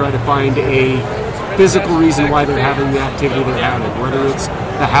we'll do is try to find a physical reason why they're having the activity they're having, whether it's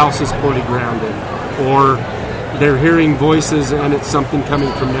the house is poorly grounded or they're hearing voices and it's something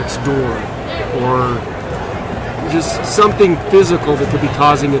coming from next door, or just something physical that could be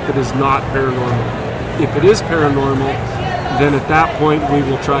causing it that is not paranormal. If it is paranormal, then at that point we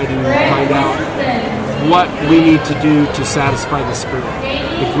will try to find out what we need to do to satisfy the spirit.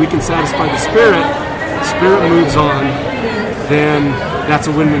 If we can satisfy the spirit moves on, then that's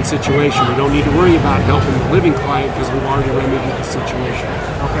a win-win situation. We don't need to worry about helping the living client because we've already remedied the situation.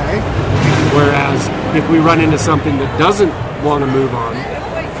 Okay. Whereas if we run into something that doesn't want to move on,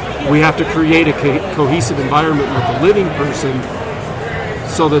 we have to create a cohesive environment with the living person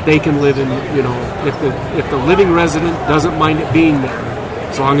so that they can live in, if the living resident doesn't mind it being there,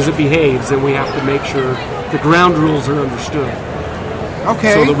 as long as it behaves, then we have to make sure the ground rules are understood.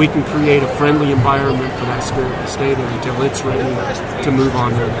 Okay. So that we can create a friendly environment for that spirit to stay there until it's ready to move on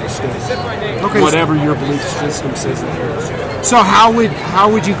to the next stage. Okay. Whatever your belief system says that is. So how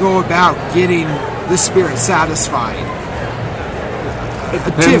would you go about getting the spirit satisfied?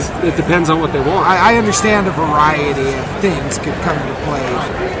 It depends on what they want. I understand a variety of things could come into play.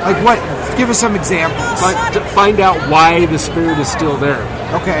 Like what? Give us some examples. But to find out why the spirit is still there.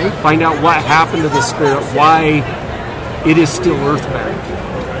 Okay. Find out what happened to the spirit, why it is still earthbound.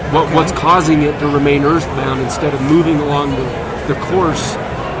 What's causing it to remain earthbound instead of moving along the course,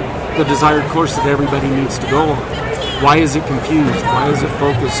 the desired course that everybody needs to go on. Why is it confused? Why is it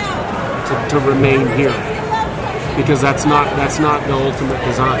focused to remain here? Because that's not the ultimate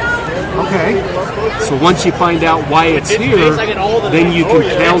design. Okay. So once you find out why it's here, then you can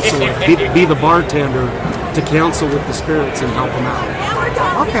counsel it. Be the bartender to counsel with the spirits and help them out.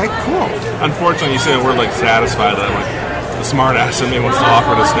 Okay, cool. Unfortunately, you say the word like satisfied. That like the smart ass in me wants to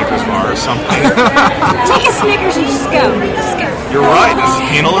offer a Snickers bar or something. take a Snickers and just go. You're right. This is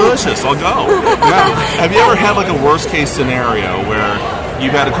penalicious. I'll go. Yeah. Have you ever had like a worst case scenario where you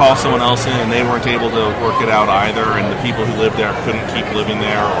had to call someone else in and they weren't able to work it out either, and the people who lived there couldn't keep living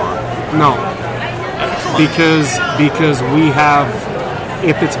there? Or no, because we have,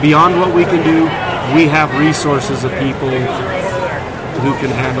 if it's beyond what we can do, we have resources of people who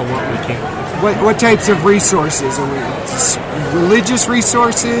can handle what we can. What types of resources are we? Religious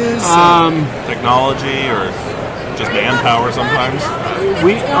resources? Technology or just manpower sometimes?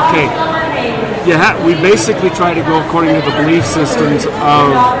 We basically try to go according to the belief systems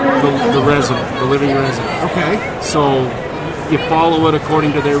of the resident, the living resident. Okay. So you follow it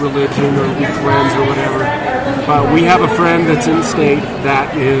according to their religion or we cleanse or whatever. But we have a friend that's in state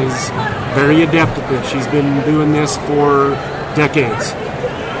that is very adept at this. She's been doing this for decades.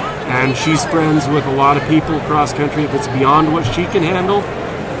 And she's friends with a lot of people across country. If it's beyond what she can handle,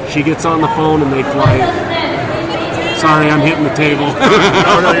 She gets on the phone and they fly it. Sorry, I'm hitting the table.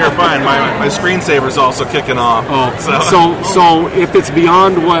 No, you're fine. My screensaver's also kicking off. So if it's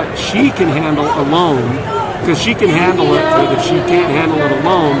beyond what she can handle alone, because she can handle it, but if she can't handle it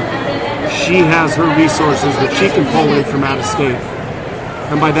alone, she has her resources that she can pull in from out of state.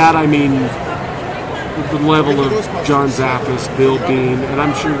 And by that I mean the level of John Zaffis, Bill Bean, and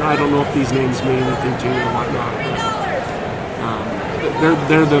I'm sure, I don't know if these names mean anything to you or whatnot.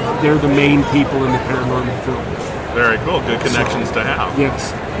 They're the main people in the paranormal field. Very cool. Good connections to have.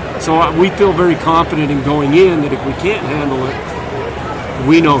 Yes. So we feel very confident in going in that if we can't handle it,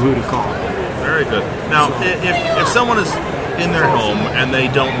 we know who to call. Very good. Now, if someone is in their home and they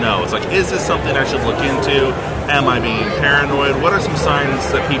don't know, it's like, is this something I should look into? Am I being paranoid? What are some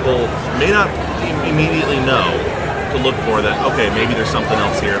signs that people may not immediately know to look for that, okay, maybe there's something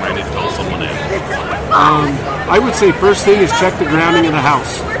else here and I need to call someone in? I would say first thing is check the grounding of the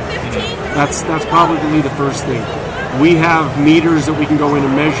house. That's probably the first thing. We have meters that we can go in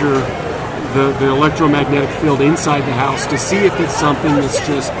and measure the electromagnetic field inside the house to see if it's something that's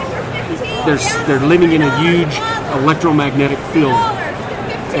just they're living in a huge electromagnetic field.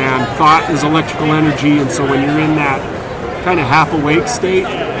 And thought is electrical energy, and so when you're in that kind of half awake state,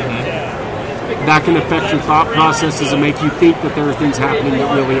 that can affect your thought processes and make you think that there are things happening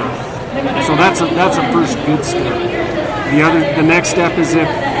that really aren't. So that's a first good step. The next step is if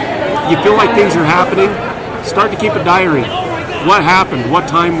you feel like things are happening, start to keep a diary. What happened? What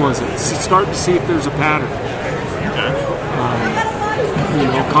time was it? Start to see if there's a pattern.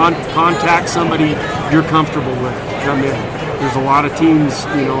 Contact somebody you're comfortable with. Come in. There's a lot of teams,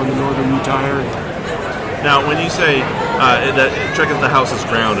 in the northern Utah area. Now, when you say that check if the house is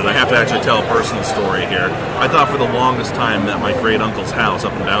grounded, I have to actually tell a personal story here. I thought for the longest time that my great uncle's house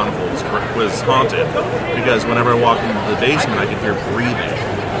up in Bountiful was haunted because whenever I walked into the basement, I could hear breathing,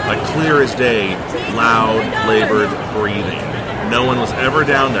 like clear as day, loud, labored breathing. No one was ever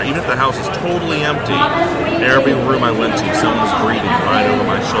down there. Even if the house is totally empty, every room I went to, someone was breathing right over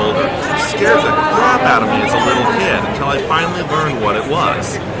my shoulder. It scared the crap out of me as a little kid until I finally learned what it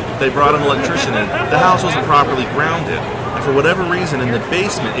was. They brought an electrician in. The house wasn't properly grounded. And for whatever reason, in the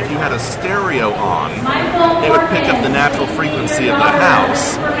basement, if you had a stereo on, it would pick up the natural frequency of the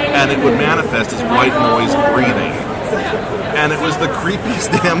house, and it would manifest as white noise breathing. And it was the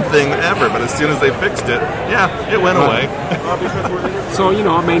creepiest damn thing ever, but as soon as they fixed it, it went away. So,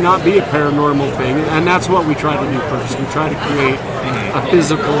 it may not be a paranormal thing, and that's what we try to do first. We try to create a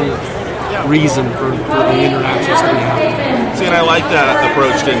physical reason for the interactions to be happening. See, and I like that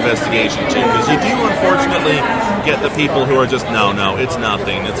approach to investigation, too, because you do, unfortunately, get the people who are just, no, it's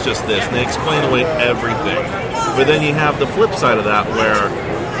nothing, it's just this, and they explain away everything. But then you have the flip side of that where,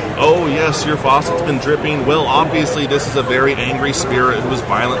 oh, yes, your faucet's been dripping. Well, obviously, this is a very angry spirit who was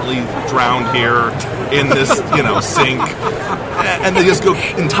violently drowned here in this, sink. And they just go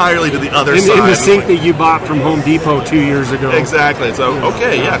entirely to the other side. In the sink that you bought from Home Depot 2 years ago. Exactly. So,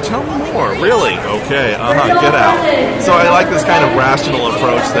 okay, tell me more. Really? Okay, get out. So I like this kind of rational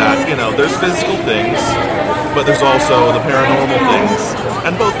approach that, there's physical things, but there's also the paranormal things,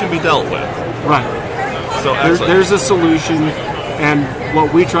 and both can be dealt with. Right. So there's a solution. And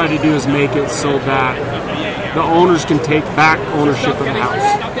what we try to do is make it so that the owners can take back ownership of the house.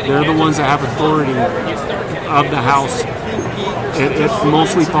 They're the ones that have authority of the house. It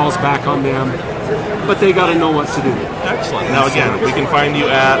mostly falls back on them, but they got to know what to do. Excellent. Now, again, we can find you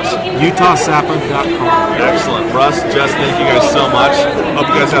at UtahSAPA.com. Excellent. Russ, Jess, thank you guys so much. Hope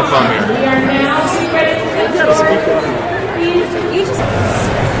you guys have fun here.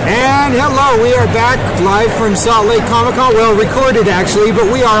 And hello, we are back live from Salt Lake Comic Con. Well, recorded actually, but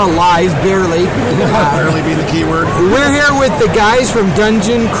we are alive, barely. Barely being the key word. We're here with the guys from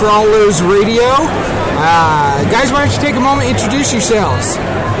Dungeon Crawlers Radio. Guys, why don't you take a moment and introduce yourselves?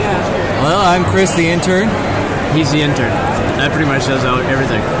 Well, I'm Chris, the intern. He's the intern. That pretty much says out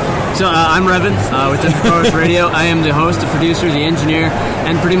everything. So I'm Revan with Dungeon Crawlers Radio. I am the host, the producer, the engineer,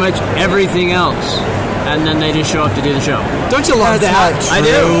 and pretty much everything else. And then they just show up to do the show. Don't you love that? I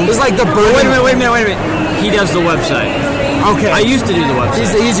do. It's like the bird. Wait a minute. He does the website. Okay. I used to do the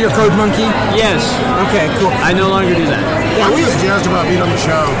website. He's your code monkey? Yes. Okay, cool. I no longer do that. Yeah, we just jazzed about being on the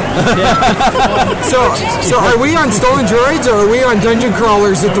show. So are we on Stolen Droids or are we on Dungeon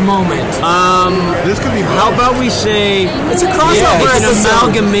Crawlers at the moment? This could be. How about we say it's a crossover? It's an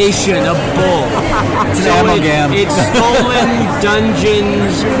amalgamation of both. It's an amalgam. It's Stolen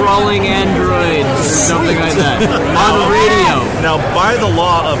Dungeons Crawling Androids, something like that, on radio. Now, by the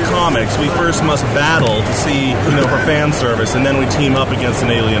law of comics, we first must battle to see, for fan service, and then we team up against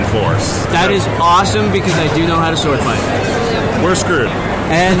an alien force. That is awesome because I do know how to sword fight. We're screwed.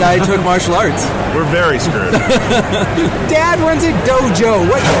 And I took martial arts. We're very screwed. Dad runs a dojo.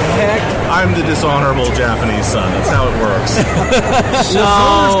 What the heck? I'm the dishonorable Japanese son. That's how it works.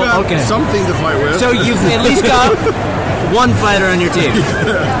 Something to fight with. So you've at least got one fighter on your team.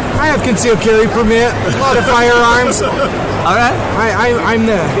 I have concealed carry permit. A lot of firearms. All right.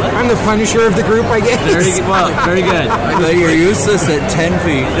 I'm the Punisher of the group, I guess. Very good. But you're useless at 10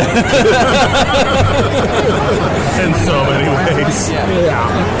 feet. In so many ways. Yeah.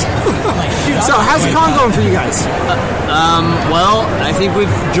 So how's the con going for you guys? Well, I think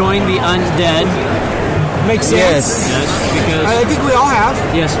we've joined the undead. Makes sense. Yes, because I think we all have.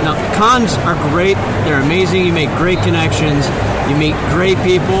 Yes. No, cons are great. They're amazing. You make great connections. You meet great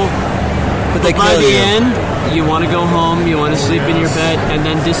people. But they by kill the you. end, you want to go home. You want to sleep in your bed and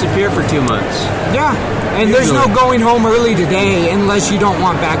then disappear for 2 months. Yeah. And there's no going home early today unless you don't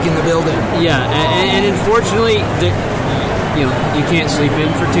want back in the building. Yeah, and unfortunately, you can't sleep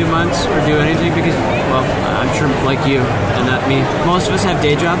in for 2 months or do anything because, well, I'm sure like you and not me, most of us have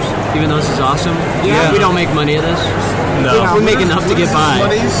day jobs, even though this is awesome. Yeah. We don't make money at this. No. We make enough to get by.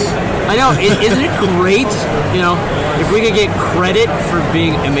 I know, isn't it great? If we could get credit for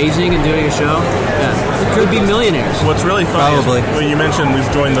being amazing and doing a show, we'd be millionaires. What's really funny is, well, you mentioned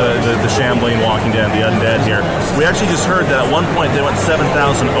we've joined the Shambling Walking Dead, the Undead here. We actually just heard that at one point they went 7,000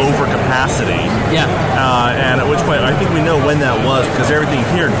 over capacity. Yeah. And at which point, I think we know when that was because everything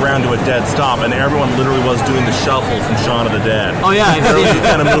here ground to a dead stop and everyone literally was doing the shuffle from Shaun of the Dead. Oh, yeah. Everybody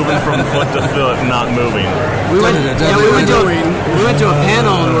kind of moving from foot to foot and not moving. We went to a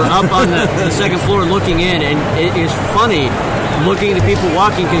panel and we're up on the second floor looking in, and it is funny looking at people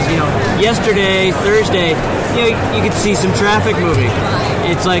walking because yesterday, Thursday, you could see some traffic moving.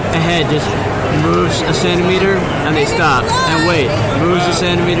 It's like a head just moves a centimeter and they stop and wait. Moves a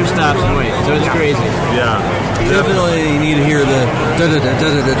centimeter, stops and wait. So it's crazy. Yeah. Definitely need to hear the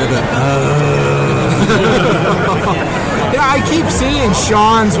Yeah, I keep seeing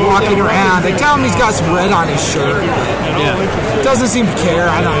Sean's walking around. They tell him he's got some red on his shirt. Yeah. Doesn't seem to care.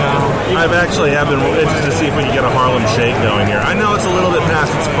 I don't know. I've been interested to see if we can get a Harlem Shake going here. I know it's a little bit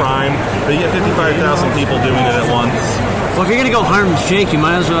past its prime, but you get 55,000 people doing it at once. Well, if you're going to go Harlem Shake, you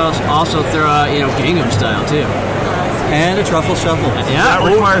might as well also throw out, Gangnam Style, too. And a truffle shuffle. Yeah. That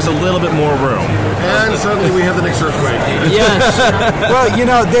requires a little bit more room. And suddenly we have the next earthquake. Yes. Well,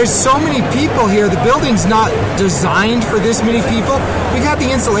 there's so many people here. The building's not designed for this many people. We've had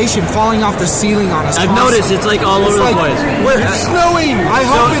the insulation falling off the ceiling on us. I've noticed it's like all over the place. It's snowing. I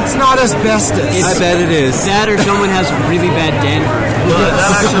hope it's not asbestos. I bet it is. That or someone has really bad dandruff. Well,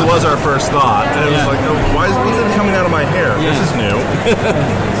 that actually was our first thought. And it was like, why is it coming out of my hair? Yeah. This is new.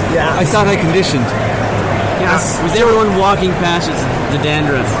 Yeah. I thought I conditioned. Yes. With everyone walking past, it's the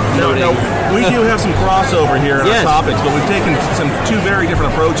dandruff. No, we do have some crossover here in Yes. our topics, but we've taken two very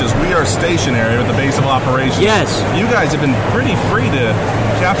different approaches. We are stationary at the base of operations. Yes. You guys have been pretty free to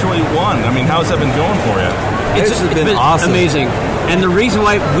capture what you want. I mean, how's that been going for you? It's been awesome. Amazing. And the reason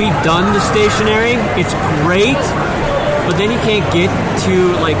why we've done the stationary, it's great, but then you can't get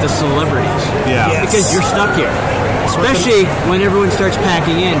to like the celebrities. Yeah. Yes. Because you're stuck here. Especially when everyone starts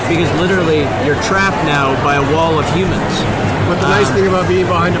packing in, because literally you're trapped now by a wall of humans. But the nice thing about being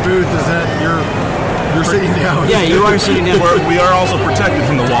behind a booth is that you're sitting down. Yeah, you are sitting down. We are also protected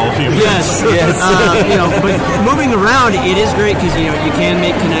from the wall of humans. Yes, yes. But moving around, it is great because you can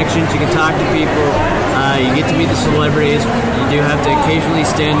make connections. You can talk to people. You get to meet the celebrities. You do have to occasionally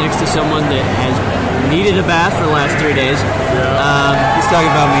stand next to someone that has needed a bath for the last 3 days. He's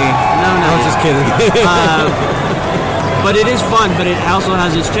talking about me. No, I was just kidding. But it is fun, but it also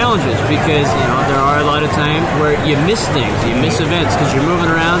has its challenges because, there are a lot of times where you miss things, you miss events because you're moving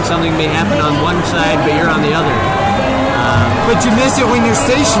around, something may happen on one side, but you're on the other. But you miss it when you're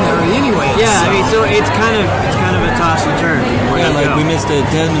stationary anyway. Yeah, so it's kind of a toss and turn. We missed a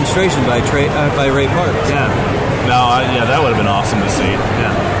demonstration by Ray Park. Yeah. No, that would have been awesome to see.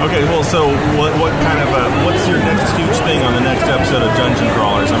 Yeah. Okay, well, so what kind of what's your next huge thing on the next episode of Dungeon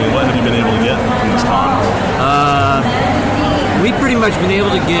Crawlers? I mean, what have you been able to get from this con? We've pretty much been able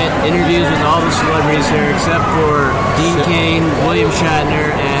to get interviews with all the celebrities here except for Dean Cain, William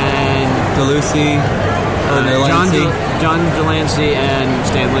Shatner, and DeLucy, John Delancey, and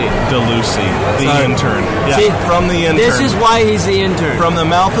Stan Lee. DeLucy, the intern. Yeah, See, from the intern. This is why he's the intern. From the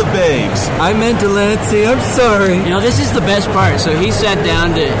mouth of babes. I meant Delancey. I'm sorry. This is the best part. So he sat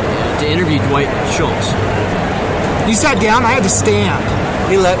down to interview Dwight Schultz. You sat down, I had to stand.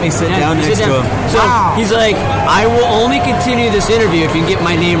 He let me sit down next to him. So Wow. he's like, I will only continue this interview if you can get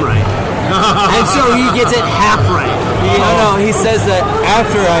my name right. And so he gets it half right. No, he says that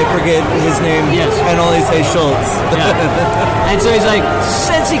after I forget his name and only say Schultz. Yeah. And so he's like,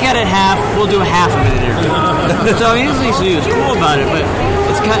 since he got it half, we'll do half of an interview. So he was cool about it, but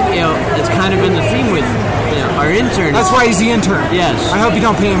it's kind of been the theme with our intern. That's why he's the intern. Yes. I hope you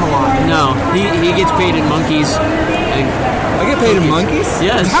don't pay him a lot. No, he gets paid in monkeys. I get paid in monkeys?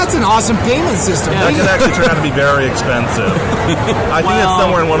 Yes. That's an awesome payment system. That can actually turn out to be very expensive. I think it's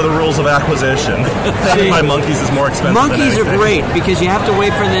somewhere in one of the rules of acquisition. Paying by monkeys is more expensive. Monkeys than are great because you have to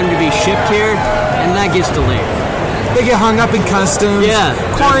wait for them to be shipped here, and that gets delayed. They get hung up in customs. Yeah.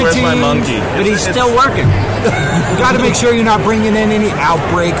 Quarantine. Where's my monkey? But he's still working. You got to make sure you're not bringing in any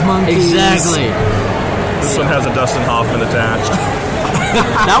outbreak monkeys. Exactly. This one has a Dustin Hoffman attached.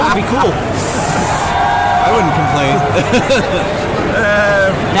 That would be cool. I wouldn't complain.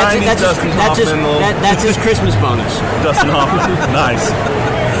 That's his Christmas bonus. Dustin Hoffman. Nice.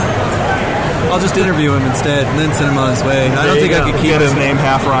 I'll just interview him instead and then send him on his way. I don't think I could keep get his name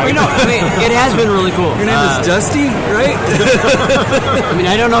half right. It has been really cool. Your name is Dusty, right?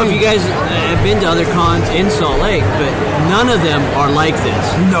 I don't know if you guys have been to other cons in Salt Lake, but none of them are like this.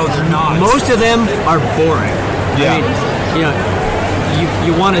 No, they're not. Most of them are boring. Yeah.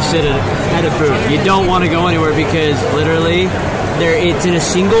 You want to sit at a booth. You don't want to go anywhere because literally it's in a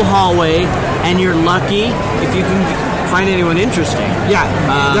single hallway, and you're lucky if you can find anyone interesting. Yeah,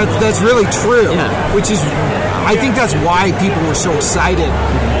 that's really true. Yeah. Which is, I think that's why people were so excited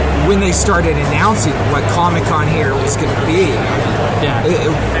when they started announcing what Comic-Con here was going to be. Yeah.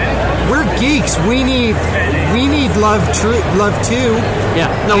 We're geeks. We need love too. Yeah.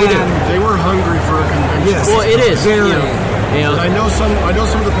 No, we do. They were hungry for a convention. Yes. Well, it is. Very. And I know some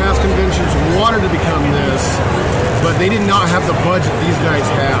of the past conventions wanted to become this, but they did not have the budget these guys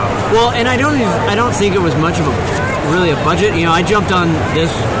have. Well, and I don't think it was much of a budget. I jumped on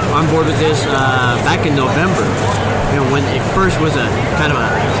board with this back in November. When it first was a kind of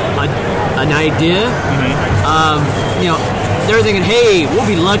an idea. They were thinking, hey, we'll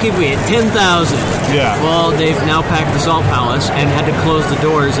be lucky if we hit 10,000. Yeah. Well, they've now packed the Salt Palace and had to close the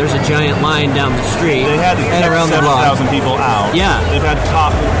doors. There's a giant line down the street. They had to and kick around 7,000 people out. Yeah. They've had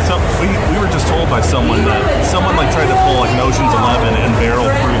we were just told by someone that someone tried to pull an Ocean's 11 and barrel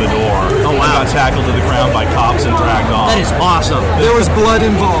through the door. Oh, wow. And got tackled to the ground by cops and dragged off. That is awesome. There was blood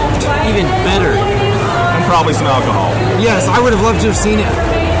involved. Even better. And probably some alcohol. Yes, I would have loved to have seen it.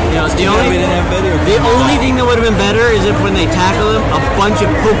 The only thing that would have been better is if when they tackle him, a bunch of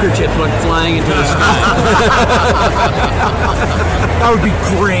poker chips went flying into the sky. That would be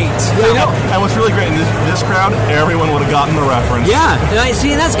great. And what's really great in this crowd, everyone would have gotten the reference. Yeah,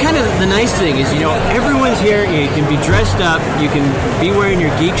 see, that's kind of the nice thing is, everyone's here. You can be dressed up, you can be wearing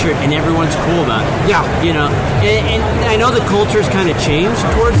your geek shirt, and everyone's cool about it. Yeah. And I know the culture's kind of changed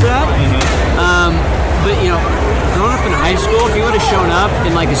towards that. But growing up in high school, if you would have shown up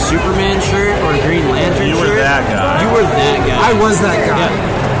in a Superman shirt or a Green Lantern shirt, you were that guy. You were that guy. I was that guy.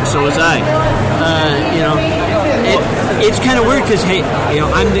 Yeah. So was I. It's kind of weird because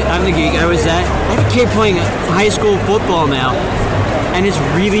I'm the geek. I have a kid playing high school football now, and it's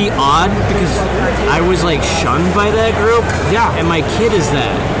really odd because I was shunned by that group. Yeah. And my kid is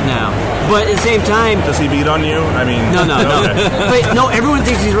that now. But at the same time... Does he beat on you? I mean... No. Okay. But no, everyone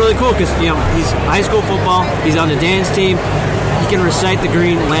thinks he's really cool because, he's high school football, he's on the dance team, he can recite the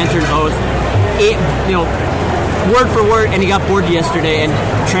Green Lantern Oath, word for word, and he got bored yesterday and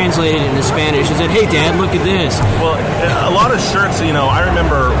translated it into Spanish and said, hey, Dad, look at this. Well, a lot of shirts, I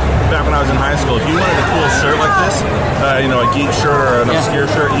remember back when I was in high school, if you wanted a cool shirt like this, a geek shirt or an obscure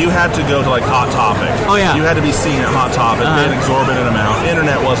shirt, you had to go to Hot Topic. Oh, yeah. You had to be seen at Hot Topic, pay an exorbitant amount.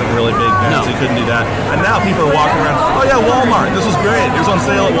 Internet wasn't really big then, so you couldn't do that. And now people are walking around, oh yeah, Walmart, this was great. It was on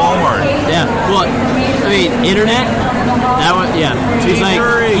sale at Walmart. Yeah, well, internet, that was, yeah. It's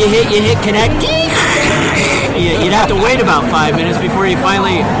you hit connect, you'd have to wait about 5 minutes before you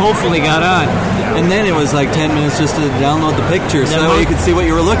finally, hopefully, got on. And then it was 10 minutes just to download the picture so that way you could see what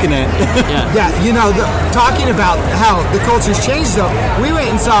you were looking at. Yeah, talking about how the culture's changed, though, we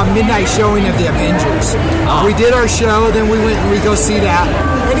went and saw a midnight showing of the Avengers. We did our show, then we went and we go see that,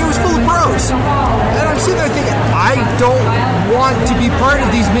 and it was full of bros. And I'm sitting there thinking, I don't want to be part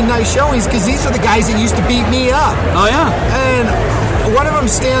of these midnight showings because these are the guys that used to beat me up. Oh, yeah. And one of them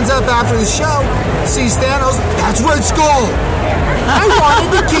stands up after the show, sees Thanos, that's Red Skull. I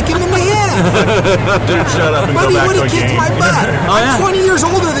wanted to kick him in the head. Dude, shut up and but go back to a game. But he would have kicked my butt. I'm 20 years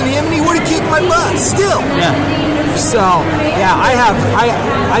older than him, and he would have kicked my butt still. Yeah. So, yeah,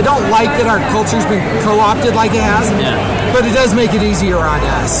 I don't like that our culture's been co-opted like it has. Yeah. But it does make it easier on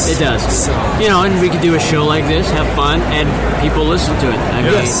us. It does. So. And we could do a show like this, have fun, and people listen to it. I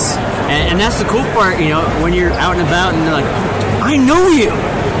mean, yes. And that's the cool part, when you're out and about and they're like, I know you.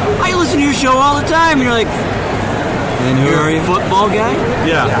 I listen to your show all the time. And you're like, and who are you? Football guy?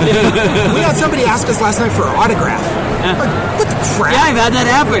 Yeah. We had somebody ask us last night for an autograph. Like, what the crap? Yeah, I've had that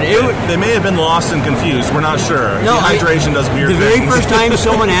happen. They may have been lost and confused. We're not sure. No, Dehydration does weird things. The very first time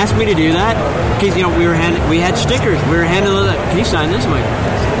someone asked me to do that, because we had stickers. We were handing them. Can you sign this? I'm like,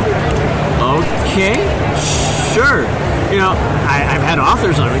 okay, sure. I've had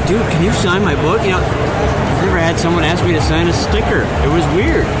authors on it. Dude, can you sign my book? I've never had someone ask me to sign a sticker. It was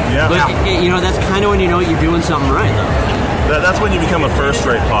weird. Yeah. But that's kind of when you know you're doing something right, though. That's when you become a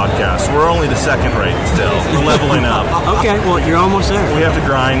first-rate podcast. We're only the second-rate still. We're leveling up. Okay, well, you're almost there. We have to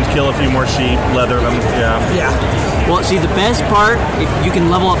grind, kill a few more sheep, leather them. Yeah. Well, see, the best part, if you can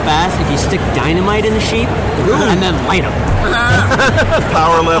level up fast if you stick dynamite in the sheep and then light them.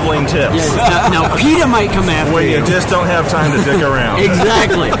 Power leveling tips. Yeah, now, PETA might come after when you. you just don't have time to dick around.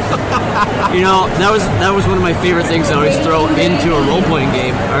 Exactly. That was one of my favorite things I always throw into a role-playing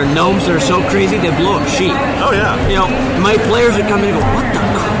game. Our gnomes that are so crazy, they blow up sheep. Oh, yeah. My players would come in and go, what the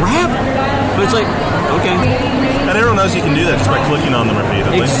crap? But it's like, okay. And everyone knows you can do that just by clicking on them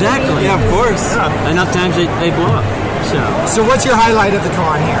repeatedly. Exactly. Yeah, of course. Yeah. Enough times they blow up. So what's your highlight of the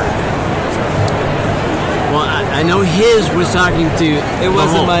con here? Well, I know his was talking to... That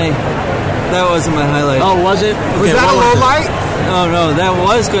wasn't my highlight. Oh, was it? Was that a low light? No, that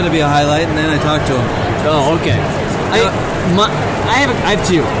was going to be a highlight, and then I talked to him. Oh, okay. I have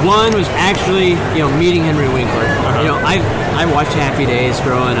two. One was actually, meeting Henry Winkler. I watched Happy Days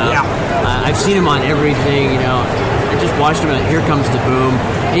growing up. Yeah. I've seen him on everything. I just watched him on Here Comes the Boom.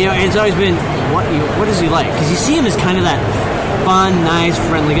 And, it's always been, what is he like? Because you see him as kind of that fun, nice,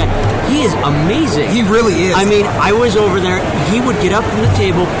 friendly guy. He is amazing. He really is. I mean, I was over there. He would get up from the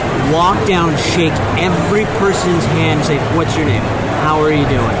table, walk down, shake every person's hand, and say, "What's your name? How are you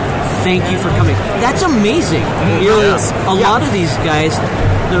doing? Thank you for coming." That's amazing. A lot of these guys,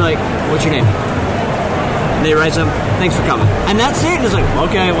 they're like, "What's your name?" And they write something, "Thanks for coming," and that's it. And it's like,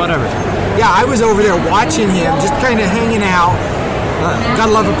 okay, whatever. Yeah, I was over there watching him, just kind of hanging out.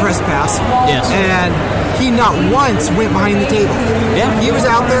 Gotta love a press pass. Yes. And he not once went behind the table. Yeah. He was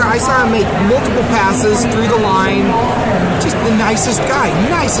out there. I saw him make multiple passes through the line. Just the nicest guy.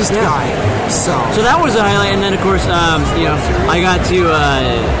 Guy. So that was a highlight. And then, of course, I got to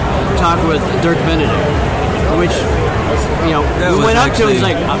talk with Dirk Benedict, which, we went up to him. He's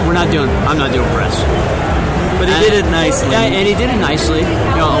like, I'm not doing press. But he did it nicely. Yeah, and he did it nicely.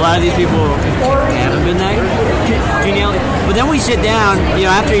 A lot of these people haven't been that genial. But then we sit down,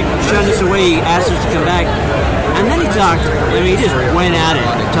 after he shunned us away, he asked us to come back. And then he talked. He just went at it,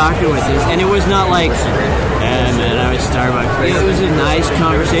 talking with us. And it was not like, man, I was Starbucks. It was a nice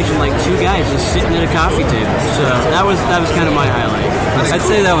conversation, like two guys just sitting at a coffee table. So that was kind of my highlight. I'd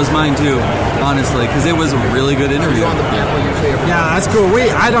say that was mine too, honestly, because it was a really good interview. Yeah, that's cool.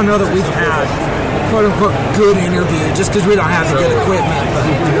 I don't know that we've had quote unquote good interview just because we don't have the good equipment.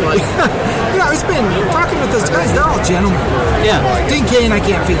 But it's been talking with those guys. They're all gentlemen. Yeah. Dean Cain, I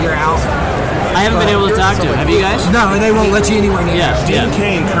can't figure out. I haven't been able to talk to him. Have you guys? No, they won't let you anywhere near. Yeah. Dean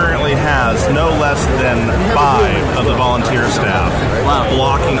Cain currently has no less than 5 of the volunteer staff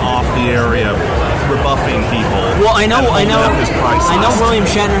blocking off the area, rebuffing people. Well, I know his price list. William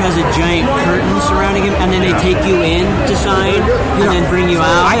Shatner has a giant curtain surrounding him, and then they take you in to sign, and then bring you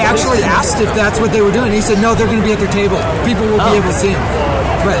out. I actually asked if that's what they were doing. He said, no, they're going to be at their table. People will be able to see him.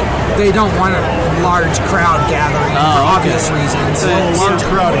 But they don't want a large crowd gathering for obvious reasons. So a large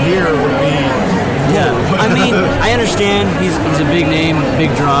crowd here would be... Yeah, I mean, I understand he's a big name,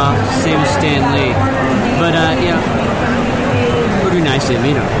 big draw, same as Stan Lee. But, it would be nice to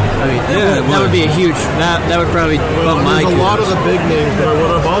meet him. I mean, that would be a huge... That would probably bump my There's a lot of the big names, but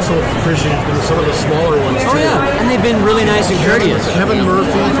what I've also appreciated is some of the smaller ones, too. Oh, yeah, and they've been really nice and courteous. Kevin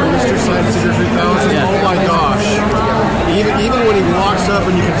Murphy from Mr. Science Theater 3000, oh my gosh. Even when he walks up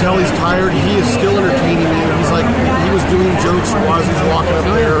and you can tell he's tired, he is still entertaining you. He's like, he was doing jokes while he's walking up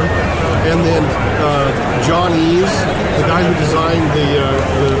there. And then John Eves, the guy who designed the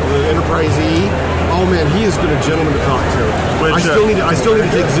Enterprise E, oh man, he is good a gentleman to talk to. I still need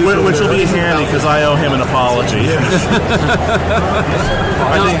to take Zeus. Which will be handy because I owe him an apology.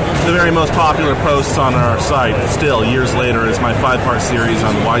 I think the very most popular posts on our site, still years later, is my 5-part series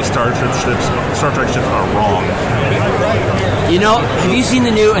on why Star Trek ships are wrong. Have you seen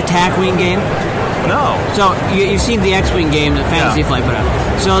the new Attack Wing game? No. So you've seen the X-Wing game that Fantasy Flight put out.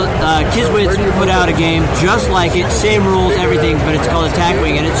 So Kiswitz put out a game just like it, same rules, everything, but it's called Attack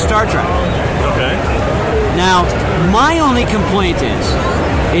Wing, and it's Star Trek. Okay. Now, my only complaint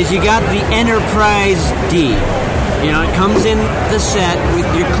is you got the Enterprise D. You know, it comes in the set with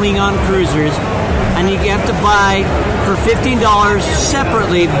your Klingon cruisers, and you have to buy for $15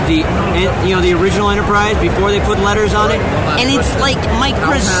 separately the original Enterprise before they put letters on it, and it's like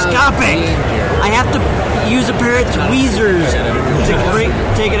microscopic. I have to use a pair of tweezers to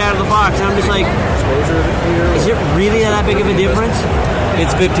take it out of the box, and I'm just like, is it really that big of a difference?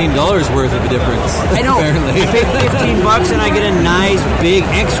 It's $15 worth of a difference. I know. Apparently. I pay $15 and I get a nice big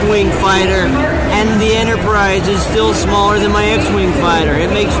X-Wing fighter, and the Enterprise is still smaller than my X-Wing fighter. It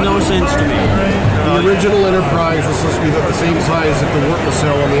makes no sense to me. The original Enterprise was supposed to be the same size as the warp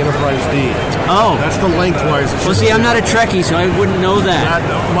nacelle on the Enterprise D. Oh. That's the lengthwise. Well, see, I'm not a Trekkie, so I wouldn't know that.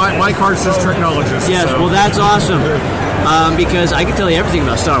 My card says Technologist. Yes, so. well, that's awesome. Because I can tell you everything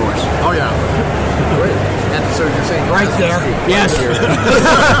about Star Wars. Oh, yeah. Great. So you're saying right there? Yes. And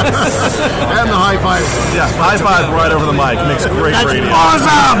the high five. Yeah, high five right over the mic. Makes great radio.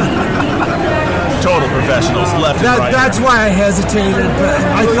 Awesome! Total professionals, left and right. That's why I hesitated, but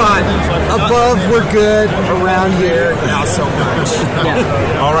I thought above we're good, around here not so much.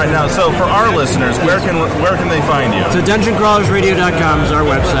 Yeah. All right, now, so for our listeners, where can they find you? So DungeonCrawlersRadio.com is our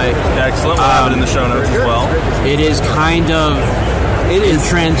website. Excellent. We'll have it in the show notes as well. It is kind of in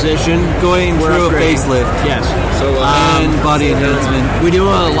transition, going through a facelift. Yes. So and body enhancement. We do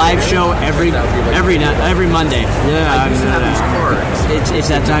a live show every Monday. It's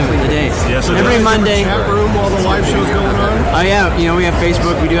that time of the day. Yes, every Monday. Chat room while the live show's going on. Oh yeah, we have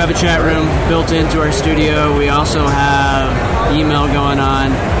Facebook. We do have a chat room built into our studio. We also have email going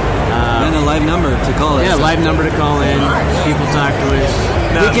on. And a live number to call in. Yeah, live number to call in. People talk to us.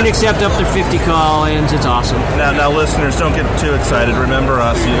 We can accept up to 50 call-ins. It's awesome. Now, listeners, don't get too excited. Remember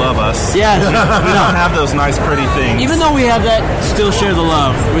us. You love us. Yes. We don't have those nice, pretty things. Even though we have that, still share the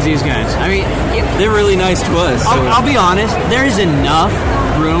love with these guys. I mean, they're really nice to us. I'll be honest. There is enough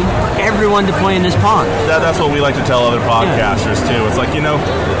room for everyone to play in this pond. That's what we like to tell other podcasters, too. It's like,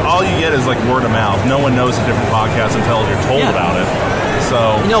 all you get is like word of mouth. No one knows a different podcast until you're told about it.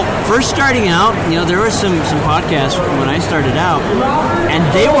 So first starting out, there were some podcasts when I started out, and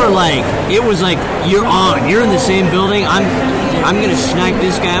they were like, it was like, you're in the same building. I'm gonna snipe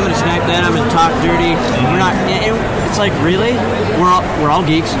this guy. I'm gonna snipe that. I'm gonna talk dirty. We're not. It's like, really? We're all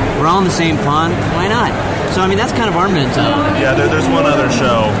geeks. We're all in the same pond. Why not? So that's kind of our mentality. Yeah, there's one other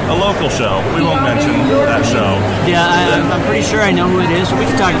show, a local show. We won't mention that show. Yeah, I'm pretty sure I know who it is. We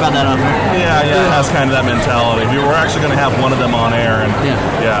can talk about that off air. Yeah, it has kind of that mentality. We were actually going to have one of them on air, and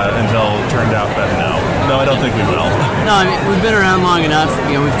until it turned out that no, I don't think we will. No, we've been around long enough.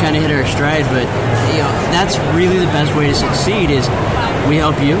 We've kind of hit our stride, but that's really the best way to succeed. Is we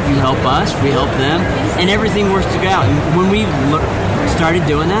help you help us, we help them, and everything works together. And when we started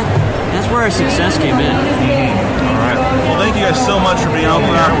doing that, that's where our success came in. All right. Well, thank you guys so much for being on the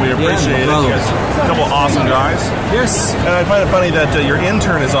air. We appreciate it. You guys are a couple of awesome guys. Yes. And I find it funny that your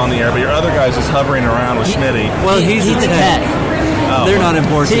intern is on the air, but your other guy's just hovering around with Schmitty. Well, he's the tech. Oh. They're not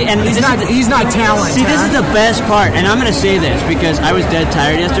important. See, and he's not talent. See, this is the best part, and I'm going to say this because I was dead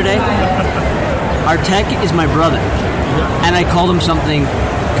tired yesterday. Our tech is my brother, and I called him something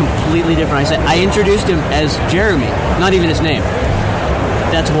completely different. I introduced him as Jeremy, not even his name.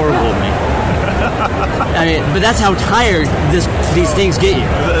 That's horrible of me. But that's how tired these things get you.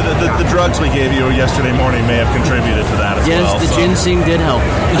 The drugs we gave you yesterday morning may have contributed to that as well. Yes, the ginseng did help.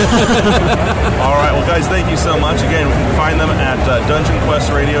 All right, well, guys, thank you so much. Again, we can find them at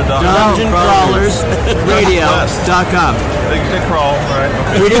DungeonQuestRadio.com. DungeonCrawlersRadio.com. They crawl, right?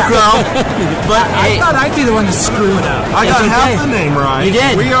 Okay. We do crawl, but I thought I'd be the one to screw it up. I got half the name right. You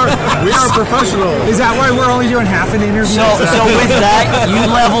did. We are professional. Is that why we're only doing half an interview? So with that, you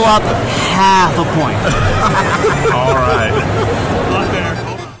level up half a point. All right.